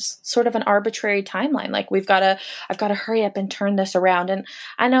 timelines, sort of an arbitrary timeline. I've got to hurry up and turn this around. And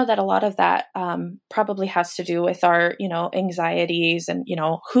I know that a lot of that probably has to do with our, anxieties and,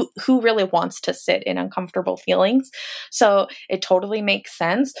 who really wants to sit in uncomfortable feelings. So it totally makes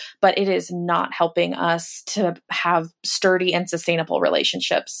sense, but it is not helping us to have sturdy and sustainable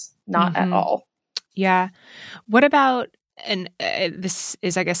relationships. Not at all. Yeah. What about, and this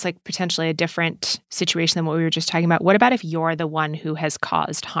is, I guess, potentially a different situation than what we were just talking about. What about if you're the one who has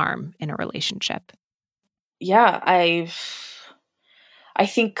caused harm in a relationship? Yeah, I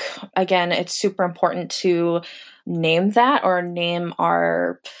think, again, it's super important to name that, or name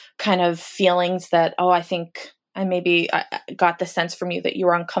our kind of feelings that, I think I got the sense from you that you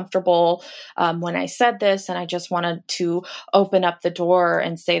were uncomfortable when I said this, and I just wanted to open up the door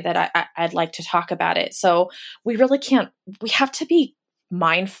and say that I'd like to talk about it. So we have to be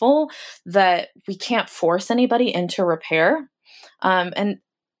mindful that we can't force anybody into repair. And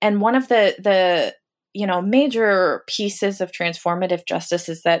one of the major pieces of transformative justice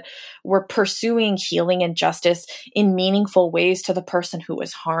is that we're pursuing healing and justice in meaningful ways to the person who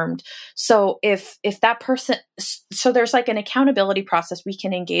was harmed. So if that person, so there's an accountability process we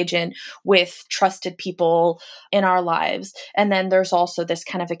can engage in with trusted people in our lives. And then there's also this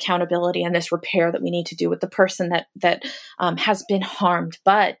kind of accountability and this repair that we need to do with the person that has been harmed.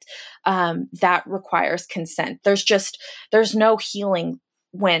 But that requires consent. There's no healing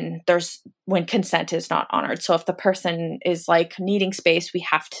when consent is not honored. So if the person is needing space, we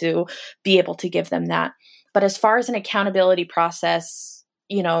have to be able to give them that. But as far as an accountability process,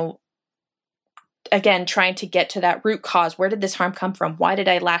 again, trying to get to that root cause, where did this harm come from? Why did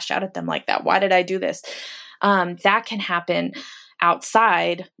I lash out at them like that? Why did I do this? That can happen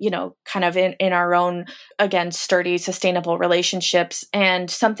outside, kind of in our own, again, sturdy, sustainable relationships. And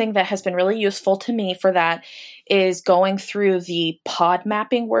something that has been really useful to me for that is going through the pod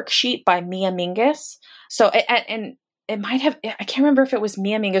mapping worksheet by Mia Mingus. So, and it might have, I can't remember if it was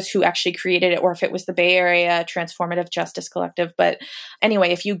Mia Mingus who actually created it or if it was the Bay Area Transformative Justice Collective. But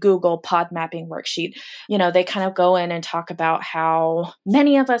anyway, if you Google pod mapping worksheet, they kind of go in and talk about how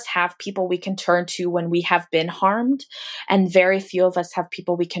many of us have people we can turn to when we have been harmed, and very few of us have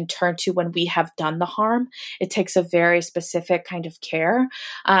people we can turn to when we have done the harm. It takes a very specific kind of care.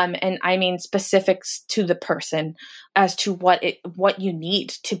 And I mean specifics to the person as to what you need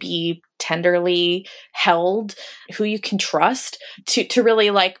to be tenderly held, who you can trust to really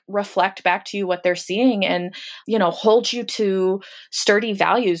reflect back to you what they're seeing, and hold you to sturdy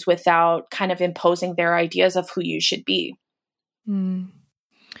values without kind of imposing their ideas of who you should be.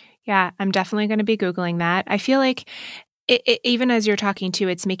 Yeah, I'm definitely going to be Googling that. I feel like even as you're talking to,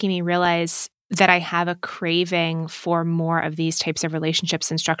 it's making me realize that I have a craving for more of these types of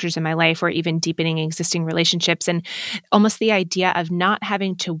relationships and structures in my life, or even deepening existing relationships. And almost the idea of not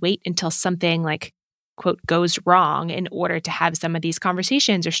having to wait until something quote, goes wrong in order to have some of these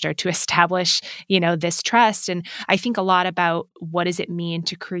conversations or start to establish, this trust. And I think a lot about what does it mean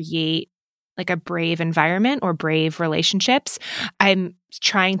to create like a brave environment or brave relationships. I'm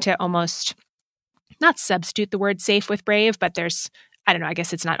trying to almost not substitute the word safe with brave, but I don't know, I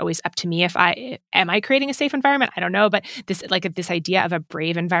guess it's not always up to me am I creating a safe environment? I don't know, but this idea of a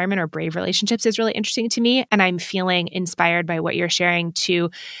brave environment or brave relationships is really interesting to me. And I'm feeling inspired by what you're sharing to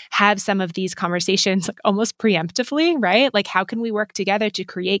have some of these conversations like almost preemptively, right? Like how can we work together to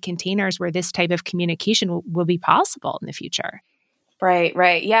create containers where this type of communication will be possible in the future?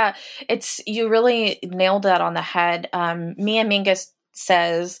 Right. Yeah. You really nailed that on the head. Mia Mingus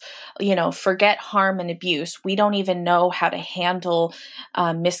says, forget harm and abuse. We don't even know how to handle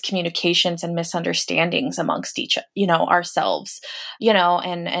miscommunications and misunderstandings amongst ourselves,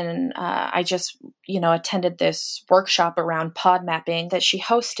 and I just, attended this workshop around pod mapping that she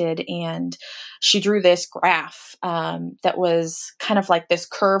hosted, and she drew this graph that was kind of like this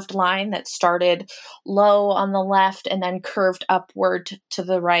curved line that started low on the left and then curved upward to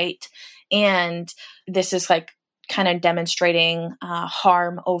the right. And this is like kind of demonstrating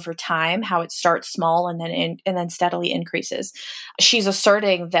harm over time, how it starts small and then steadily increases. She's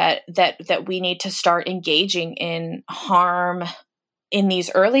asserting that we need to start engaging in harm in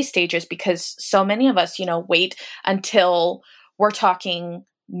these early stages, because so many of us, wait until we're talking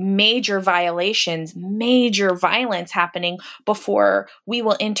major violations, major violence happening before we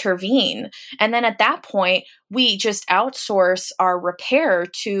will intervene. And then at that point, we just outsource our repair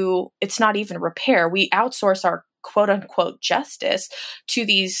to, it's not even repair, we outsource our quote unquote justice to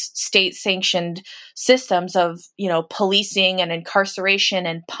these state sanctioned systems of, policing and incarceration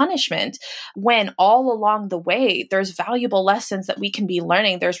and punishment, when all along the way, there's valuable lessons that we can be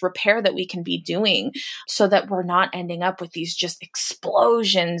learning. There's repair that we can be doing so that we're not ending up with these just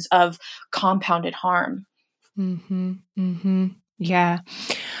explosions of compounded harm. Mm-hmm. Mm-hmm. Yeah.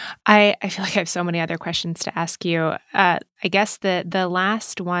 I feel like I have so many other questions to ask you. I guess the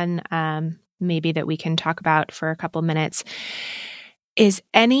last one, maybe that we can talk about for a couple minutes, is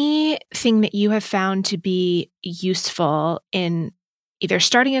anything that you have found to be useful in either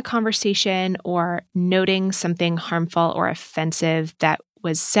starting a conversation or noting something harmful or offensive that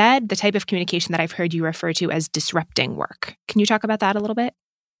was said, the type of communication that I've heard you refer to as disrupting work. Can you talk about that a little bit?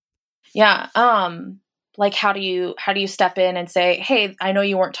 Yeah. Like how do you step in and say, hey, I know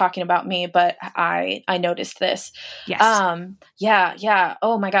you weren't talking about me, but I noticed this. Yes. Yeah.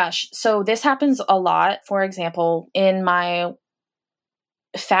 Oh my gosh. So this happens a lot. For example, in my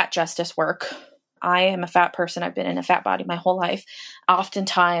fat justice work, I am a fat person. I've been in a fat body my whole life.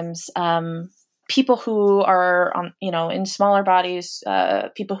 Oftentimes, people who are on, in smaller bodies,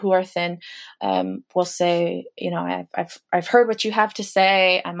 people who are thin, will say, I've heard what you have to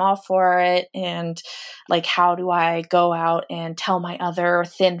say. I'm all for it. And like, how do I go out and tell my other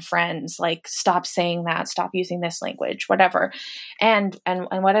thin friends, like, stop saying that, stop using this language, whatever. And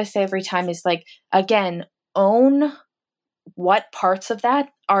what I say every time is like, again, own what parts of that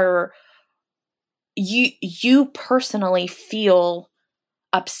are you personally feel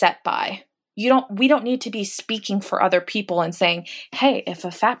upset by. We don't need to be speaking for other people and saying, hey, if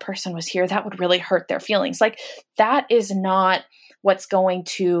a fat person was here, that would really hurt their feelings. Like, that is not what's going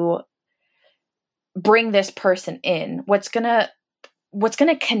to bring this person in. What's going to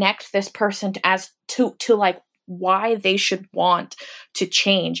connect this person to like why they should want to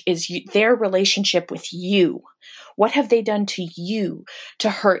change is their relationship with you. What have they done to you to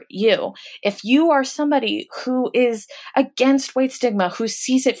hurt you? If you are somebody who is against weight stigma, who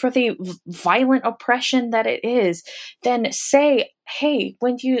sees it for the violent oppression that it is, then say, hey,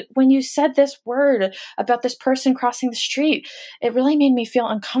 when you said this word about this person crossing the street, it really made me feel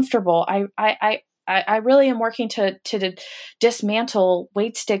uncomfortable. I really am working to dismantle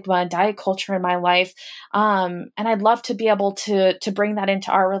weight stigma and diet culture in my life. And I'd love to be able to bring that into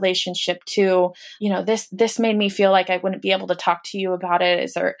our relationship too. This made me feel like I wouldn't be able to talk to you about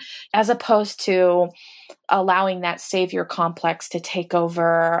it, as opposed to allowing that savior complex to take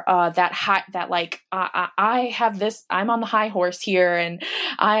over, I have this, I'm on the high horse here and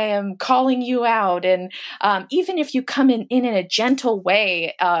I am calling you out. And even if you come in a gentle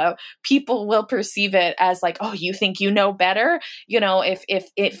way, people will perceive it as like, oh, you think you know better?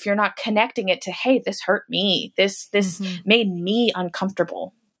 If you're not connecting it to, hey, this hurt me, this made me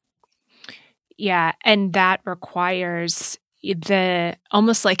uncomfortable. Yeah. And that requires the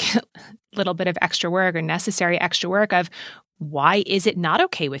almost like little bit of extra work or necessary extra work of why is it not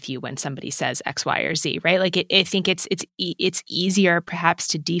okay with you when somebody says X, Y, or Z, right? Like I think it's easier perhaps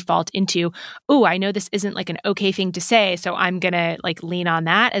to default into, oh, I know this isn't like an okay thing to say, so I'm going to like lean on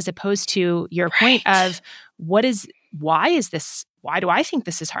that, as opposed to your point of why do I think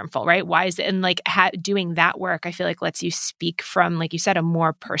this is harmful, right? Why is it? And like doing that work, I feel like lets you speak from, like you said, a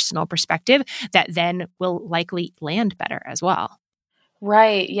more personal perspective that then will likely land better as well.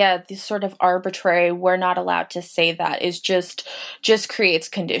 Right. Yeah. This sort of arbitrary, we're not allowed to say that is just creates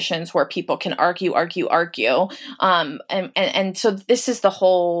conditions where people can argue. And so this is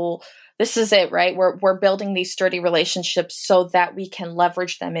it, right? We're building these sturdy relationships so that we can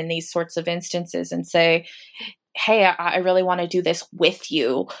leverage them in these sorts of instances and say, hey, I really want to do this with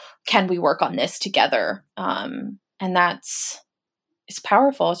you. Can we work on this together? And it's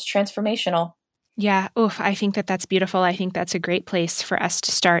powerful. It's transformational. Yeah. I think that's beautiful. I think that's a great place for us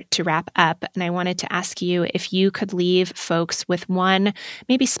to start to wrap up. And I wanted to ask you if you could leave folks with one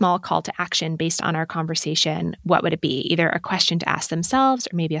maybe small call to action based on our conversation, what would it be? Either a question to ask themselves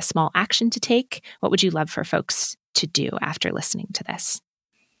or maybe a small action to take. What would you love for folks to do after listening to this?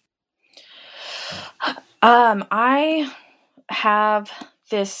 I have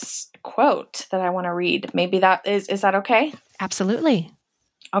this quote that I want to read. Maybe is that okay? Absolutely.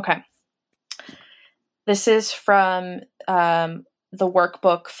 Okay. This is from the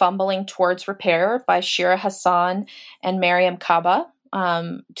workbook Fumbling Towards Repair by Shira Hassan and Mariam Kaba,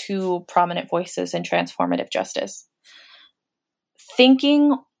 two prominent voices in transformative justice.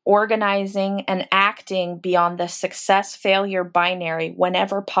 Thinking, organizing, and acting beyond the success-failure binary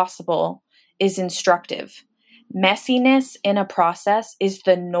whenever possible is instructive. Messiness in a process is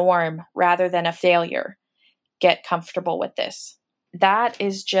the norm rather than a failure. Get comfortable with this. That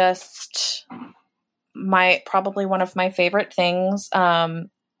is just probably one of my favorite things.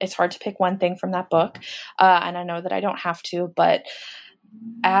 It's hard to pick one thing from that book. And I know that I don't have to, but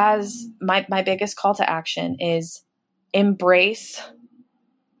as my biggest call to action is embrace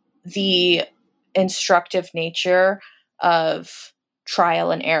the instructive nature of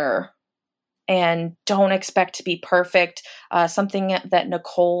trial and error. And don't expect to be perfect. Something that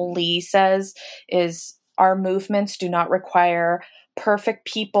Nicole Lee says is our movements do not require perfect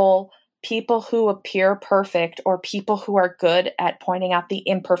people who appear perfect, or people who are good at pointing out the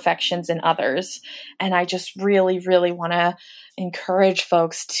imperfections in others. And I just really, really want to encourage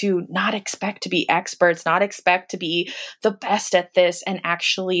folks to not expect to be experts, not expect to be the best at this, and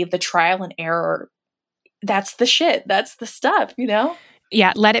actually the trial and error, that's the shit. That's the stuff, you know?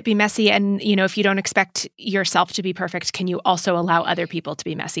 Yeah, let it be messy. And, if you don't expect yourself to be perfect, can you also allow other people to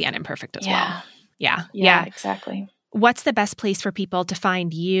be messy and imperfect as well? Yeah, exactly. What's the best place for people to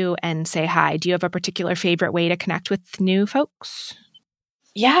find you and say hi? Do you have a particular favorite way to connect with new folks?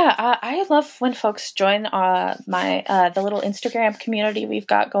 Yeah, I love when folks join the little Instagram community we've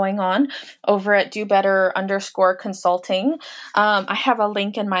got going on over at dobetter_consulting. I have a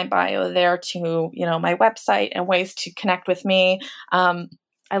link in my bio there to, my website and ways to connect with me.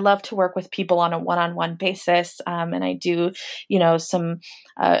 I love to work with people on a one-on-one basis. And I do, some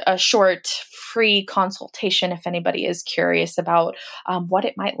a short free consultation if anybody is curious about what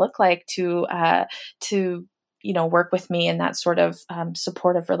it might look like to work with me in that sort of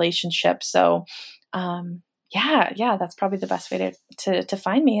supportive relationship. So, that's probably the best way to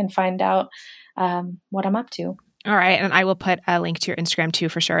find me and find out what I'm up to. All right. And I will put a link to your Instagram too,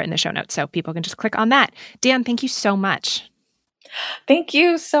 for sure, in the show notes, so people can just click on that. Dan, thank you so much. Thank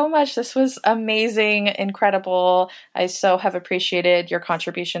you so much. This was amazing, incredible. I so have appreciated your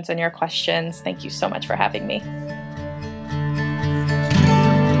contributions and your questions. Thank you so much for having me.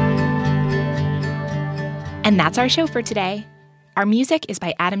 And that's our show for today. Our music is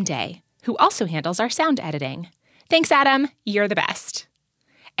by Adam Day, who also handles our sound editing. Thanks, Adam. You're the best.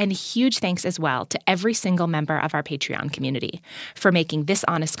 And huge thanks as well to every single member of our Patreon community for making this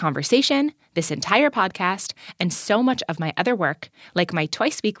honest conversation, this entire podcast, and so much of my other work, like my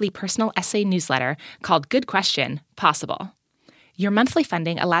twice-weekly personal essay newsletter called Good Question, possible. Your monthly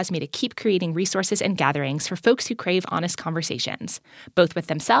funding allows me to keep creating resources and gatherings for folks who crave honest conversations, both with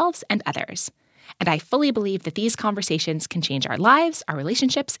themselves and others. And I fully believe that these conversations can change our lives, our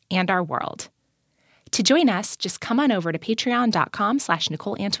relationships, and our world. To join us, just come on over to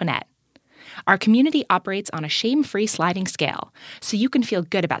patreon.com/Nicole Antoinette. Our community operates on a shame-free sliding scale, so you can feel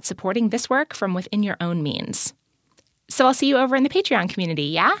good about supporting this work from within your own means. So I'll see you over in the Patreon community,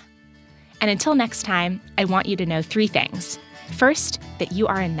 yeah? And until next time, I want you to know 3 things. First, that you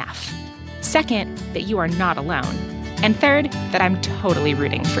are enough. Second, that you are not alone. And third, that I'm totally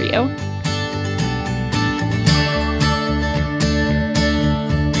rooting for you.